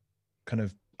kind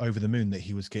of over the moon that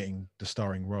he was getting the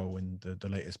starring role in the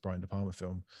latest Brian De Palma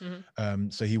film.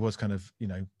 So he was kind of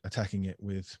attacking it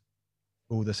with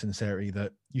all the sincerity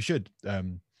that you should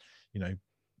do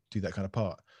that kind of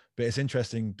part. But it's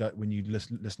interesting that when you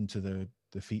listen to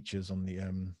the features on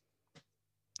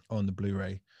the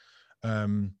Blu-ray,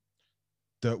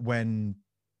 that when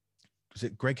was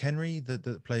it Greg Henry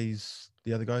that plays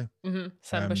the other guy,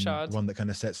 Sam Bashard, the one that kind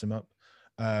of sets him up,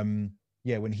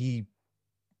 when he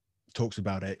talks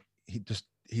about it,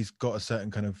 he's got a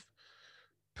certain kind of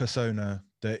persona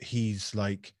that he's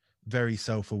like very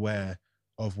self-aware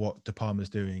of what De Palma's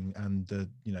doing, and the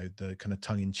kind of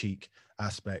tongue-in-cheek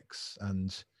aspects,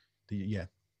 and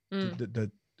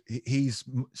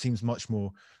seems much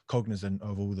more cognizant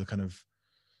of all the kind of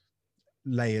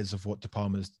layers of what De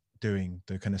Palma's doing,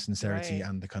 the kind of sincerity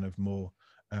and the kind of more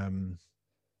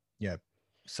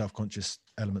self-conscious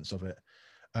elements of it.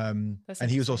 And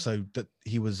he was also that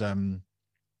he was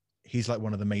he's like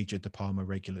one of the major De Palma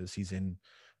regulars. He's in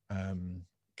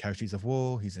Casualties of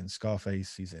War, he's in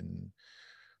Scarface, he's in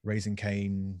Raising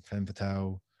Cain, Femme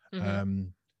Fatale.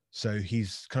 So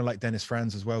he's kind of like Dennis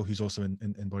Franz as well, who's also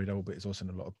in Body Double, but is also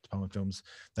in a lot of De Palma films.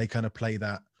 They kind of play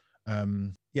that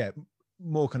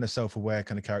more kind of self-aware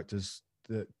kind of characters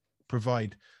that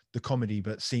provide the comedy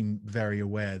but seem very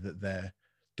aware that they're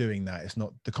doing that. It's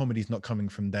not, the comedy's not coming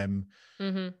from them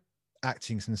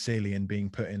acting sincerely and being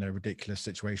put in a ridiculous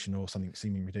situation or something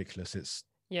seeming ridiculous. It's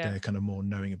they're kind of more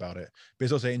knowing about it. But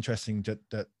it's also interesting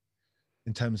that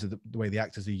in terms of the way the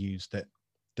actors are used,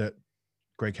 that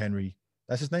Greg Henry,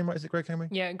 that's his name, right? Is it Greg Henry?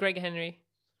 Yeah, Greg Henry.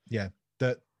 Yeah,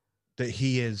 that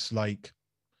he is like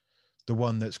the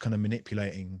one that's kind of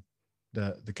manipulating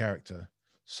the character.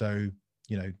 So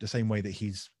the same way that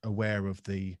he's aware of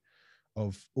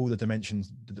all the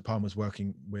dimensions that De Palma's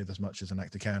working with as much as an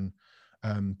actor can,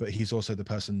 but he's also the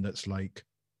person that's like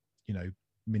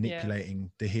manipulating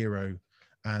the hero.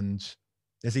 And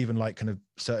there's even like kind of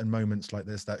certain moments, like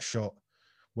there's that shot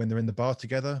when they're in the bar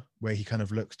together where he kind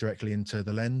of looks directly into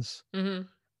the lens.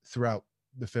 Throughout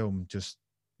the film, just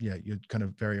you're kind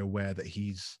of very aware that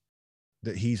he's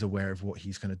aware of what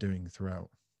he's kind of doing throughout.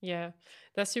 Yeah,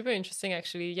 that's super interesting,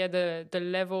 actually. Yeah, the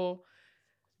level,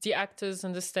 the actor's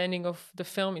understanding of the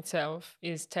film itself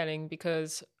is telling,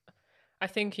 because I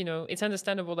think, it's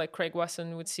understandable that Craig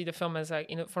Wasson would see the film as like,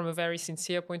 from a very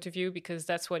sincere point of view, because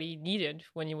that's what he needed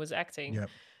when he was acting. Yep.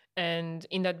 And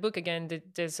in that book, again,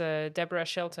 there's Deborah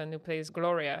Shelton who plays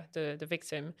Gloria, the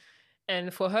victim.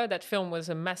 And for her, that film was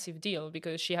a massive deal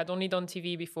because she had only done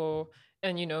TV before.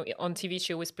 And, on TV,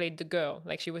 she always played the girl.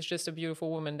 Like, she was just a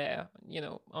beautiful woman there,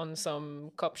 on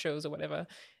some cop shows or whatever.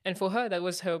 And for her, that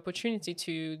was her opportunity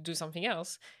to do something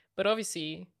else. But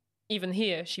obviously, even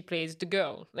here, she plays the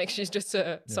girl. Like, she's just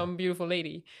some beautiful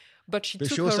lady. But she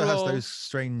also has those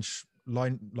strange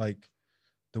line, like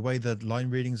the way the line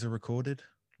readings are recorded.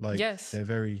 Like, yes, they're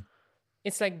very...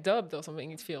 It's like dubbed or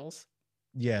something, it feels.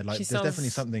 Yeah, like there's definitely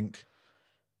something,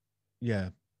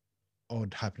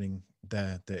 odd happening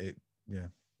there that it...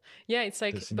 Yeah, it's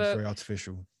like... It seems very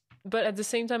artificial. But at the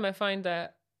same time, I find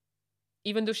that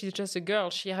even though she's just a girl,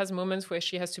 she has moments where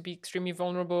she has to be extremely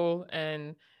vulnerable,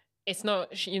 and it's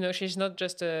not, she's not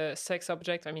just a sex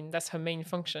object. I mean, that's her main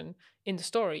function in the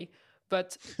story.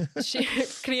 But she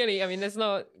clearly, I mean, let's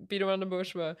not beat around the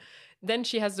bush, but then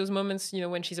she has those moments,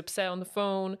 when she's upset on the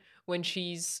phone, when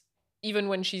she's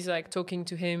like talking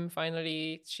to him,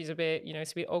 finally, she's a bit,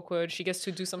 it's a bit awkward. She gets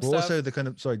to do some stuff. Also the kind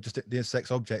of, just the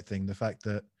sex object thing, the fact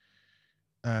that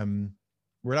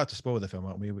we're allowed to spoil the film,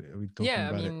 aren't we? We talking Yeah,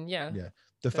 about I mean, it? yeah. Yeah.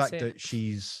 The That's fact it.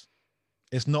 that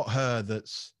it's not her that,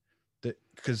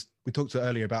 because we talked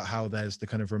earlier about how there's the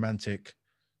kind of romantic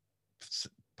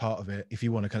part of it. If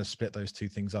you want to kind of split those two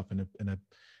things up in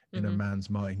a man's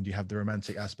mind, you have the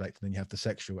romantic aspect and then you have the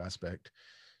sexual aspect.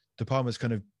 De Palma's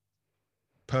kind of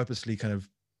purposely kind of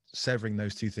severing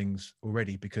those two things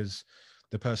already, because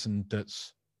the person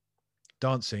that's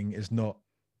dancing is not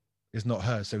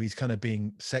her, so he's kind of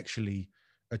being sexually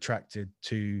attracted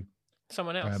to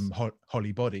someone else,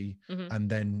 Holly Body, and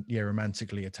then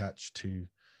romantically attached to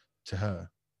her,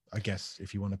 I guess,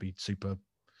 if you want to be super.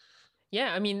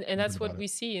 Yeah, I mean, and that's what we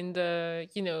see in the,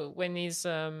 when he's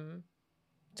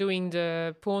doing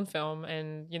the porn film,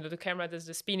 and the camera does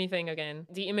the spinny thing again,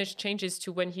 the image changes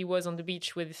to when he was on the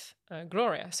beach with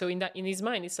Gloria. So in his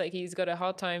mind, it's like he's got a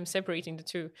hard time separating the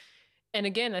two. And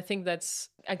again,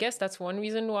 I guess that's one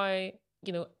reason why,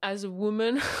 as a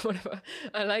woman, whatever,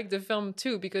 I like the film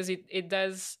too, because it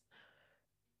does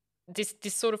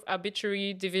this sort of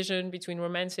arbitrary division between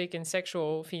romantic and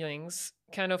sexual feelings,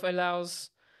 kind of allows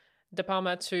De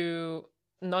Palma to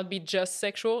not be just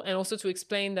sexual, and also to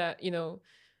explain that,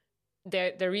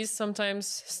 there is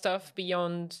sometimes stuff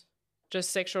beyond just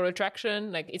sexual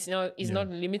attraction. Like it's not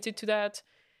limited to that.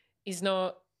 He's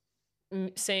not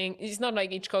saying, it's not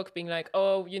like Hitchcock being like,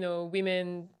 oh,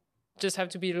 women just have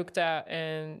to be looked at,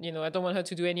 and I don't want her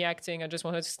to do any acting, I just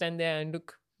want her to stand there and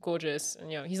look gorgeous.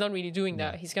 And he's not really doing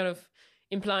that. He's kind of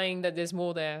implying that there's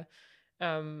more there.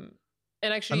 And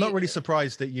actually, I'm not really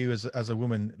surprised that you as a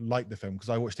woman like the film, because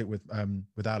I watched it with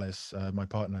Alice, my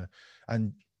partner,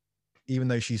 and even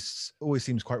though she's always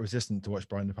seems quite resistant to watch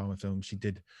Brian De Palma films, she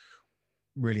did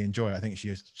really enjoy it. I think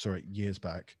she saw it years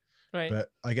back. Right. But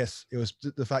I guess it was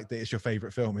the fact that it's your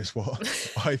favorite film is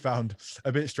what I found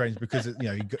a bit strange, because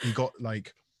he got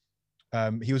like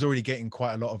he was already getting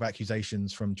quite a lot of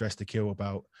accusations from Dressed to Kill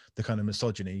about the kind of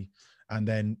misogyny, and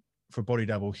then for Body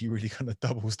Double he really kind of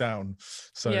doubles down.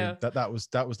 So that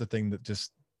was the thing that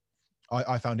just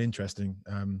I found interesting.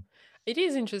 It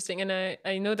is interesting, and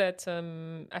I know that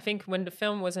I think when the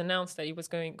film was announced that it was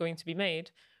going to be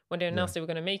made, when they announced they were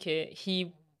going to make it,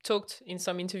 he talked in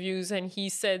some interviews and he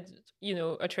said,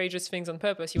 outrageous things on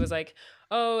purpose. He was like,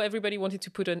 oh, everybody wanted to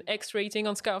put an X rating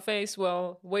on Scarface.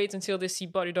 Well, wait until they see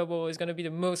Body Double. Is going to be the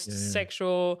most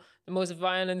sexual, the most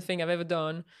violent thing I've ever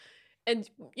done. And,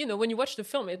 when you watch the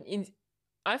film,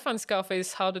 I found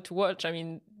Scarface harder to watch. I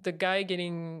mean, the guy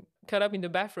getting cut up in the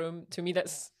bathroom, to me,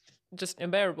 that's just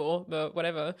unbearable, but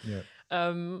whatever.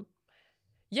 I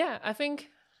think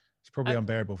it's probably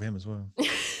unbearable for him as well.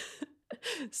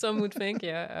 Some would think,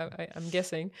 I'm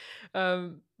guessing.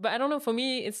 But I don't know. For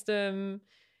me, it's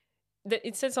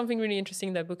it said something really interesting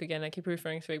in that book again. I keep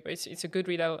referring to it, but it's a good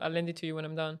read. I'll lend it to you when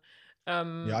I'm done.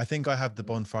 I think I have the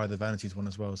Bonfire of the Vanities one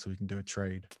as well, so we can do a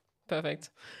trade. Perfect.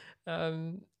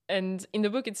 And in the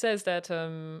book, it says that,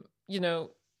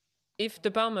 if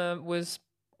De Palma was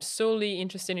solely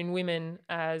interested in women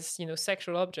as,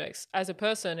 sexual objects, as a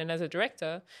person and as a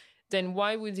director, then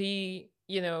why would he,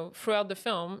 throughout the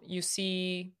film, you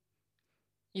see,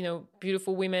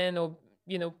 beautiful women or,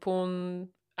 porn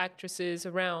actresses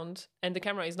around, and the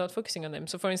camera is not focusing on them.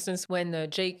 So, for instance, when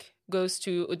Jake goes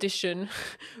to audition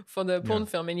for the porn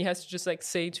film, and he has to just like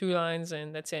say 2 lines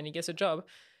and that's it, and he gets a job.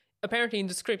 Apparently in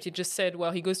the script, it just said,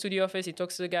 well, he goes to the office, he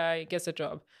talks to the guy, gets a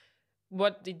job.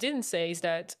 What it didn't say is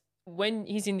that when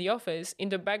he's in the office, in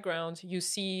the background, you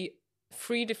see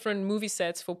 3 different movie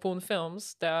sets for porn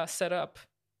films that are set up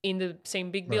in the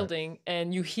same big building,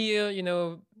 and you hear,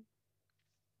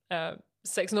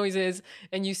 sex noises,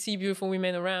 and you see beautiful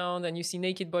women around, and you see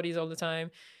naked bodies all the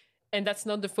time, and that's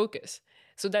not the focus.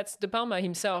 So that's De Palma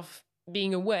himself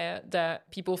being aware that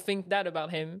people think that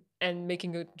about him and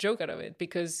making a joke out of it,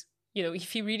 because,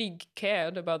 if he really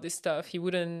cared about this stuff, he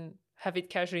wouldn't have it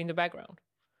casually in the background.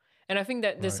 And I think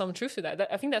that there's some truth to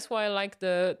that. I think that's why I like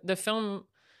the film,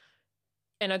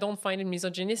 and I don't find it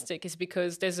misogynistic, is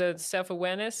because there's a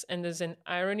self-awareness and there's an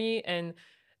irony. And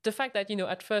the fact that,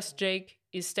 at first Jake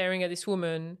is staring at this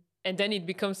woman, and then it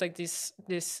becomes like this,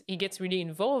 he gets really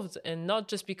involved, and not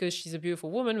just because she's a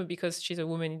beautiful woman, but because she's a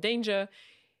woman in danger.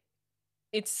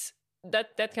 It's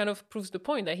that kind of proves the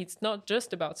point that it's not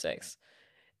just about sex.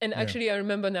 And actually, I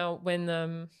remember now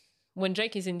when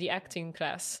Jake is in the acting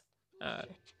class,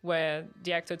 where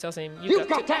the actor tells him, you've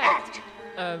got to act.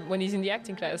 When he's in the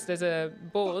acting class, there's a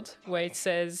board where it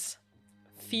says,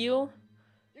 feel,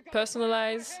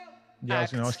 personalize, act. I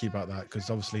was going to ask you about that, because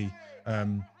obviously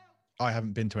I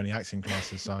haven't been to any acting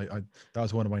classes, so I that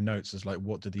was one of my notes, is like,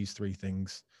 what do these 3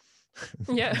 things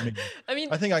Yeah. I mean, I mean,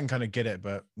 I think I can kind of get it,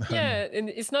 but yeah, and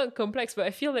it's not complex, but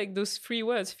I feel like those three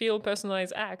words, feel,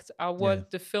 personalize, act, are what Yeah.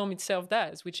 the film itself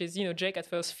does, which is, Jake at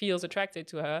first feels attracted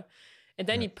to her, and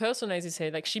then Yeah. he personalizes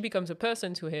her, like she becomes a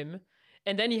person to him,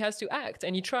 and then he has to act,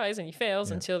 and he tries and he fails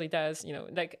Yeah. until he does,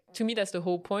 like to me that's the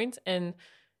whole point. And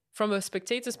from a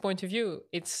spectator's point of view,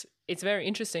 it's very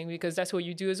interesting because that's what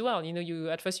you do as well. You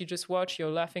at first you just watch, you're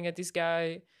laughing at this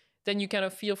guy, then you kind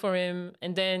of feel for him,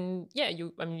 and then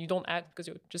you don't act because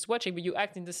you're just watching, but you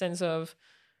act in the sense of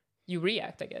you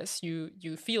react, I guess. You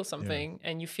feel Yeah. something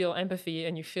and you feel empathy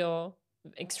and you feel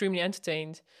extremely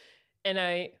entertained. And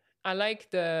I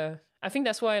like I think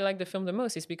that's why I like the film the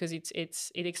most, is because it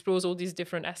explores all these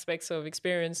different aspects of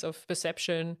experience, of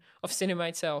perception, of cinema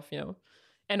itself,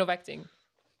 and of acting.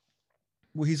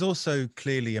 Well, he's also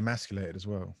clearly emasculated as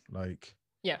well. Like,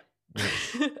 Yeah.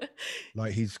 which,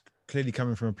 like, he's clearly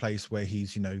coming from a place where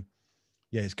he's, yeah,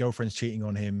 his girlfriend's cheating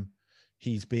on him.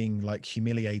 He's being like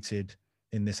humiliated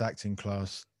in this acting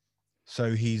class.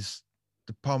 So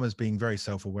De Palma's being very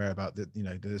self-aware about that,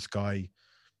 that this guy,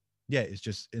 yeah, is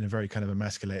just in a very kind of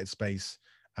emasculated space.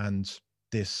 And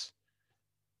this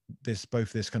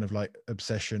both this kind of like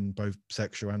obsession, both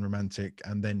sexual and romantic,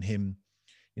 and then him,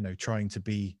 trying to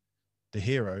be the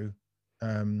hero,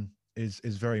 is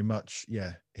very much,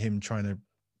 yeah, him trying to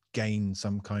gain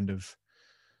some kind of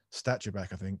stature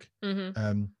back, I think.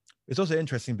 Mm-hmm. It's also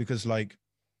interesting because, like,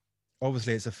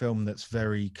 obviously it's a film that's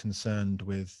very concerned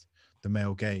with the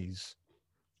male gaze.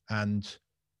 And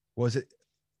was it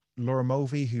Laura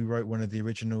Mulvey who wrote one of the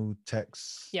original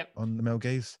texts Yep. on the male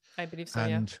gaze? I believe so,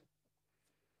 and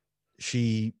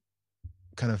she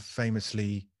kind of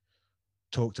famously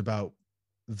talked about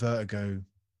Vertigo,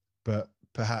 but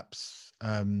perhaps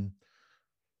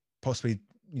possibly,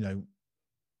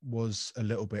 was a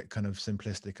little bit kind of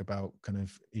simplistic about kind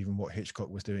of even what Hitchcock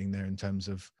was doing there in terms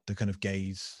of the kind of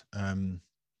gaze, and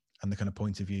the kind of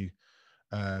point of view,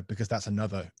 because that's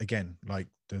another, again, like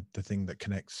the thing that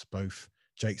connects both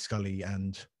Jake Scully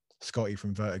and Scotty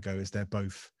from Vertigo is they're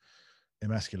both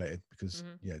emasculated because,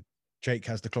 yeah, Jake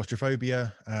has the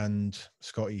claustrophobia and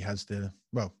Scotty has the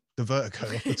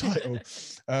vertigo of the title.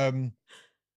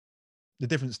 The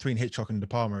difference between Hitchcock and De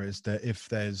Palma is that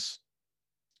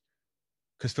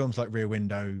because films like Rear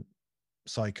Window,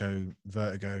 Psycho,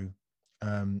 Vertigo,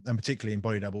 and particularly in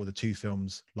Body Double, the two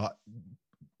films, like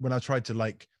when I tried to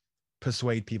like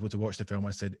persuade people to watch the film,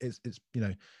 I said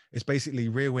it's basically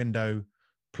Rear Window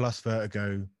plus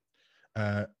Vertigo,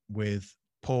 with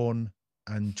porn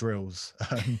and drills.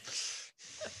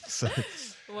 So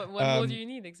what more do you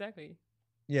need exactly?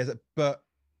 Yeah, but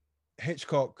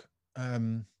Hitchcock,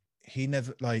 he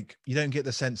never, like, you don't get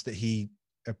the sense that he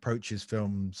approaches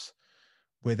films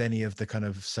with any of the kind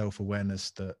of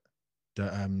self-awareness that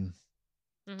De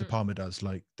Palma does.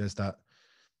 Like, there's that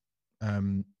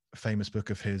famous book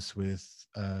of his with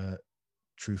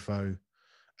Truffaut,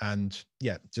 and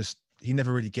yeah, just he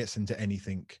never really gets into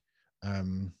anything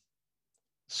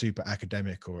super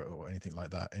academic or anything like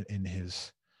that in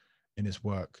his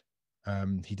work.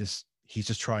 He's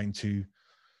just trying to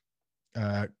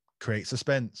create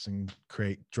suspense and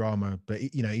create drama. But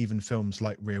even films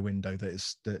like Rear Window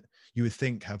that you would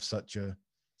think have such a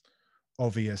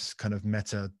obvious kind of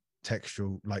meta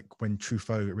textual, like when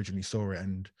Truffaut originally saw it,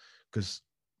 and because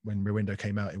when Rear Window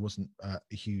came out, it wasn't a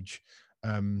huge,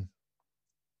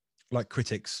 like,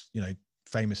 critics,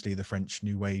 famously the French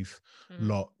New Wave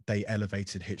lot, they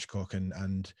elevated Hitchcock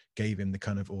and gave him the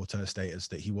kind of auteur status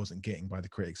that he wasn't getting by the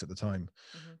critics at the time.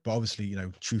 But obviously,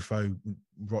 Truffaut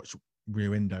watched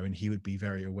Rear Window and he would be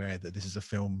very aware that this is a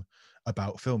film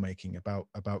about filmmaking,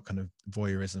 about kind of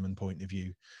voyeurism and point of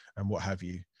view and what have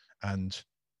you.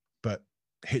 But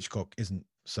Hitchcock isn't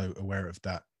so aware of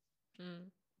that,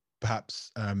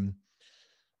 perhaps,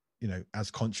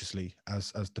 as consciously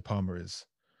as De Palma is.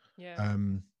 Yeah.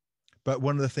 But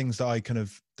one of the things that I kind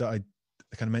of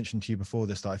mentioned to you before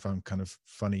this that I found kind of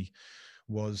funny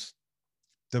was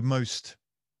the most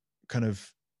kind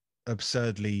of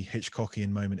absurdly Hitchcockian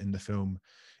moment in the film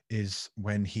is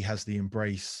when he has the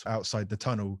embrace outside the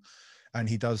tunnel and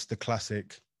he does the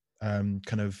classic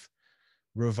kind of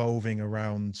revolving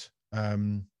around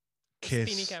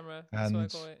kiss spinny camera, and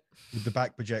that's what I call it. with the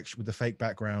back projection, with the fake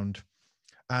background,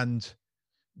 and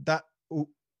that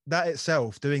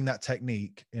itself, doing that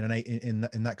technique in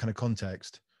that kind of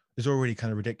context is already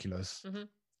kind of ridiculous,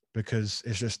 because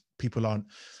it's just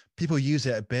people use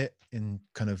it a bit in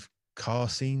kind of car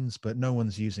scenes, but no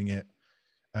one's using it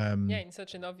in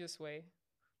such an obvious way.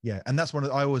 Yeah, and that's one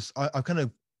of I kind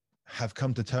of have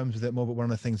come to terms with it more, but one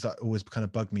of the things that always kind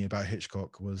of bugged me about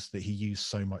Hitchcock was that he used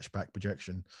so much back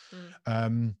projection.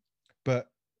 But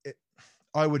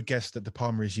I would guess that De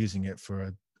Palma is using it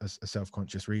for a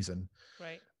self-conscious reason.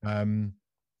 Right.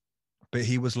 But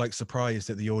he was like surprised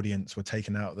that the audience were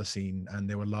taken out of the scene and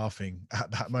they were laughing at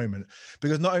that moment,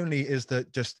 because not only is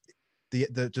that just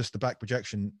the back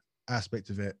projection aspect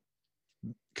of it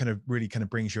kind of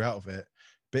brings you out of it,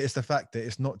 but it's the fact that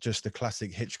it's not just the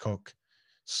classic Hitchcock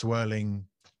swirling,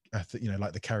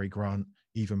 like the Cary Grant,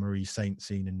 Eva Marie Saint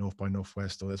scene in North by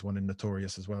Northwest, or there's one in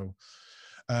Notorious as well.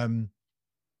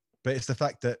 But it's the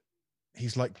fact that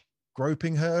he's like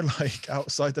groping her like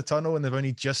outside the tunnel, and they've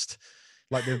only just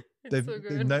like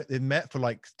they've met for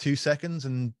like 2 seconds,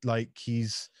 and like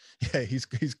he's I love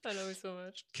it so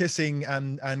much, kissing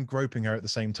and groping her at the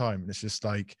same time. And it's just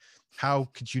like, how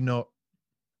could you not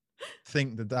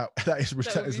think that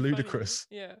is ludicrous?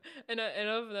 Funny. Yeah. And I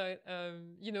love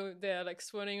that they're like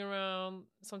swirling around.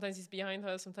 Sometimes he's behind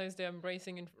her, sometimes they're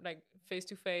embracing in like face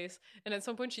to face, and at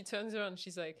some point she turns around and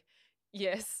she's like,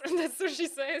 yes, and that's what she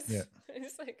says. Yeah. And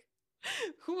it's like,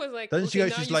 who was like, doesn't she go,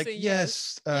 she's like,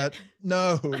 yes,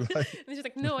 no, like, and she's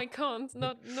like, no, I can't,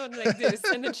 not like this,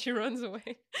 and then she runs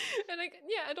away. And like,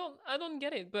 yeah, I don't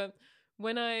get it. But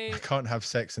when I can't have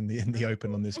sex in the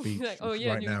open on this beach, like, oh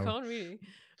yeah, right now. You can't really.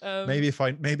 Maybe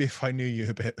if I knew you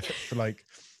a bit for like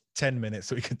 10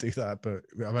 minutes, we could do that, but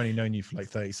I've only known you for like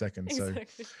 30 seconds.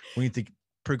 Exactly. So we need to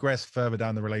progress further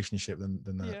down the relationship than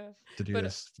that to do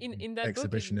this in that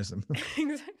exhibitionism. Book,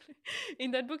 exactly. In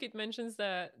that book, it mentions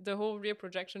that the whole rear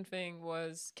projection thing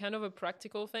was kind of a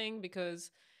practical thing,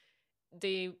 because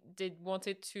they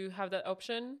wanted to have that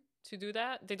option to do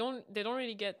that. They don't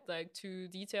really get like too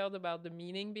detailed about the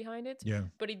meaning behind it. Yeah.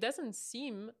 But it doesn't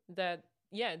seem that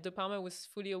De Palma was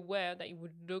fully aware that it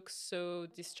would look so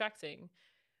distracting,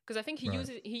 because I think he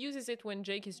uses it when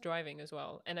Jake is driving as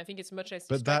well, and I think it's much less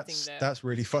distracting. But that's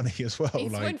really funny as well.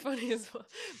 It's quite funny as well,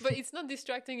 but it's not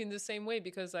distracting in the same way,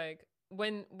 because like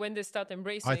when they start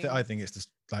embracing, I think it's just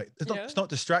like it's not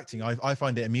distracting. I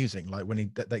find it amusing. Like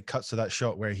when they cuts to that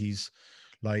shot where he's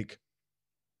like,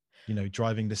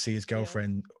 driving to see his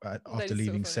girlfriend after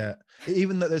leaving set.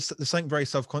 Even though there's something very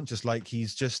self-conscious, like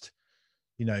he's just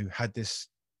had this,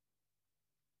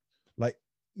 like,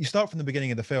 you start from the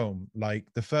beginning of the film, like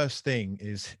the first thing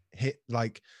is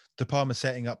De Palma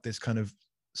setting up this kind of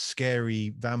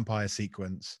scary vampire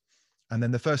sequence, and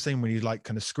then the first thing when he like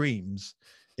kind of screams,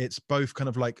 it's both kind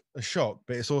of like a shock,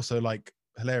 but it's also like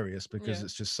hilarious, because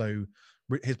it's just so,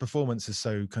 his performance is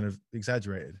so kind of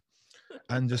exaggerated.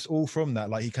 And just all from that,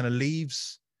 like he kind of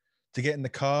leaves to get in the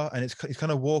car, and he's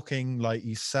kind of walking like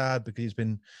he's sad because he's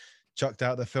been chucked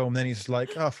out of the film. Then he's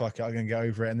like, oh fuck it, I'm gonna get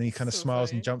over it, and then he kind of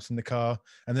smiles and jumps in the car,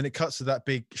 and then it cuts to that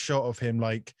big shot of him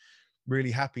like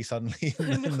really happy suddenly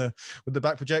with the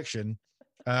back projection,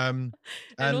 and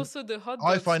also the hot dog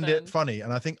I find stand. it funny,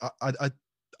 and I think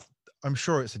I'm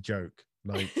sure it's a joke,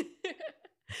 like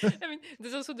I mean,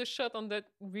 there's also the shot on that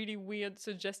really weird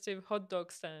suggestive hot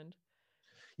dog stand.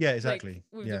 Yeah, exactly.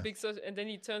 Like, with the big sauce, and then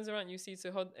he turns around, you see it's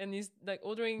a hot, and he's like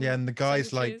ordering. Yeah, and the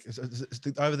guy's like,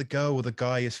 either the girl or the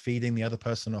guy is feeding the other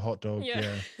person a hot dog.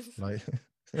 Yeah, like.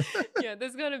 Yeah,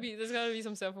 there's gotta be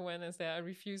some self-awareness there. I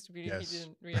refuse to believe he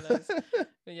didn't realize.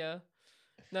 But yeah,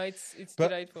 no, it's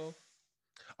delightful.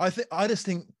 I just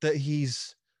think that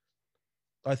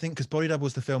because Body Double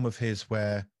was the film of his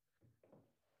where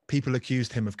people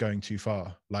accused him of going too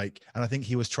far, like, and I think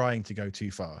he was trying to go too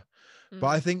far. But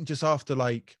I think just after,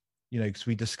 like, because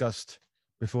we discussed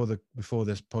before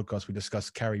this podcast, we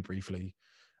discussed Carrie briefly,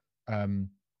 and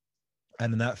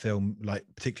in that film, like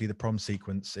particularly the prom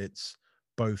sequence, it's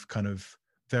both kind of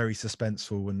very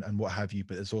suspenseful and what have you,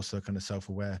 but there's also a kind of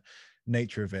self-aware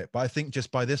nature of it. But I think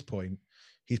just by this point,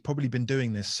 he's probably been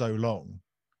doing this so long,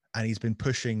 and he's been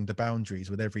pushing the boundaries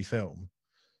with every film,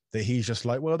 that he's just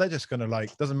like, well, they're just gonna,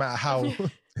 like, doesn't matter how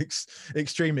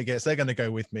extreme it gets, they're gonna go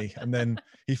with me. And then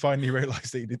he finally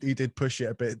realized that he did push it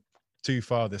a bit too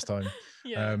far this time.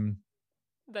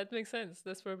 That makes sense.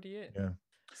 That's probably it. Yeah.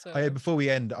 So before we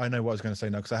end, I know what I was going to say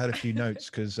now, because I had a few notes,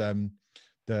 because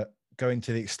that going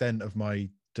to the extent of my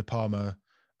De Palma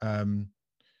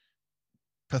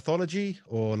pathology,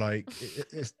 or like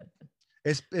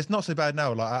it's not so bad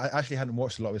now. Like, I actually hadn't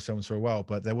watched a lot of his films for a while,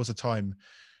 but there was a time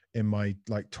in my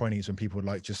like 20s when people would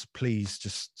like, please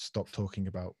stop talking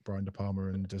about Brian De Palma,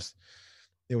 and just,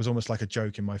 it was almost like a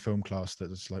joke in my film class that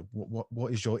was like,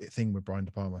 what is your thing with Brian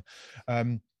De Palma?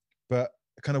 But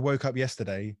I kind of woke up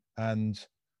yesterday and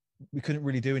we couldn't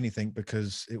really do anything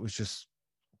because it was just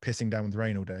pissing down with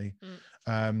rain all day.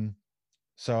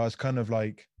 So I was kind of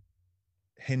like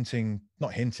I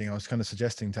was kind of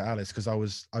suggesting to Alice,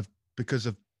 because because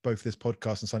of both this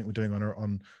podcast and something we're doing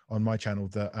on my channel,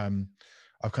 that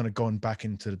I've kind of gone back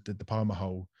into the De Palma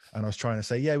hole, and I was trying to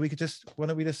say, yeah, why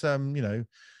don't we just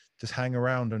just hang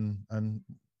around and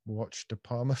watch De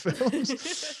Palma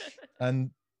films?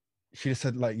 And she just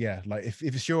said, like, yeah, like if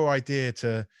it's your idea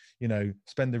to,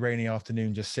 spend the rainy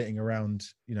afternoon just sitting around,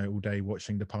 all day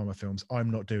watching De Palma films, I'm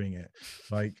not doing it.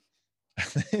 Like,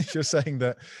 you're saying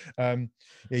that,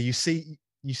 yeah, you see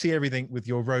everything with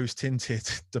your rose tinted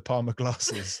De Palma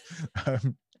glasses.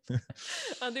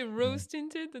 Are they rose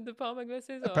tinted, the De Palma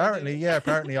glasses? Apparently, yeah.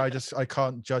 Apparently, I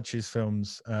can't judge his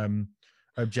films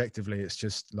objectively. It's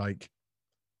just like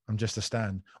I'm just a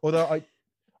stan. Although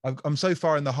I'm so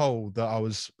far in the hole that I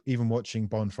was even watching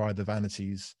Bonfire of the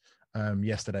Vanities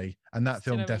yesterday, and that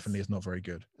film definitely is not very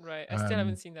good. Right, I still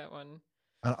haven't seen that one.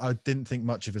 And I didn't think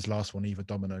much of his last one either,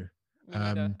 Domino. Me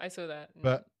neither. I saw that.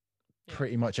 But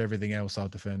pretty much everything else I'll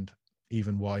defend,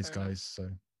 even Wise Guys. So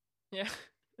yeah.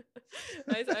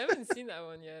 I haven't seen that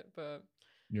one yet, but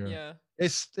yeah.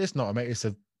 It's not, mate. It's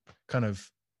a kind of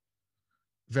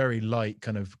very light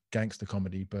kind of gangster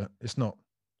comedy, but it's not.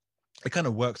 It kind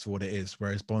of works for what it is,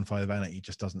 whereas Bonfire of Vanity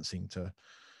just doesn't seem to.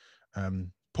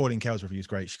 Pauline Kael's review is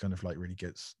great. She kind of like really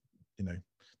gets, that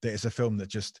it's a film that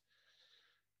just.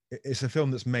 It's a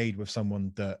film that's made with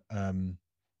someone that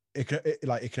it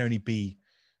can only be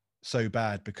so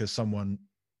bad because someone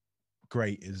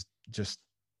great is just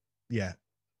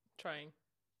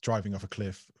driving off a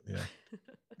cliff. Yeah.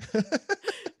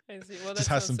 I see. Well, just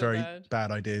has some very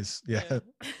bad ideas. Yeah.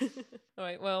 All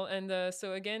right. Well, and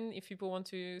so again, if people want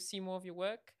to see more of your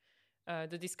work,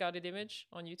 The Discarded Image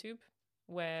on YouTube,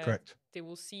 where Correct. They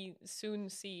will soon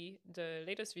see the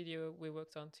latest video we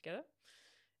worked on together.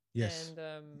 Yes.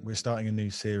 And we're starting a new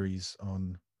series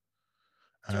on.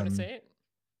 Do you want to say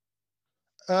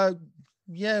it?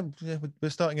 Yeah, we're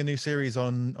starting a new series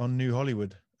on New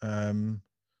Hollywood.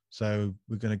 So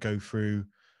we're going to go through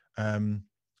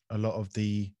a lot of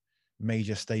the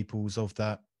major staples of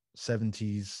that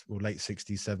 70s or late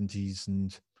 60s, 70s,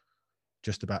 and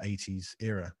just about 80s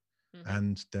era. Mm-hmm.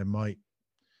 And there might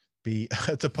be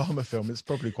a De Palma film. It's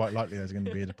probably quite likely there's going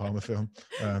to be a De Palma film.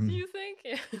 Do you think?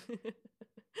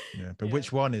 Yeah, but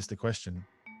which one is the question?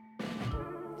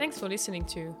 Thanks for listening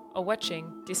to or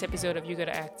watching this episode of You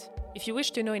Gotta Act. If you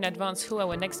wish to know in advance who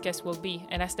our next guest will be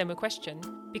and ask them a question,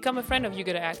 become a friend of You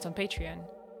Gotta Act on Patreon.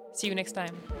 See you next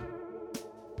time.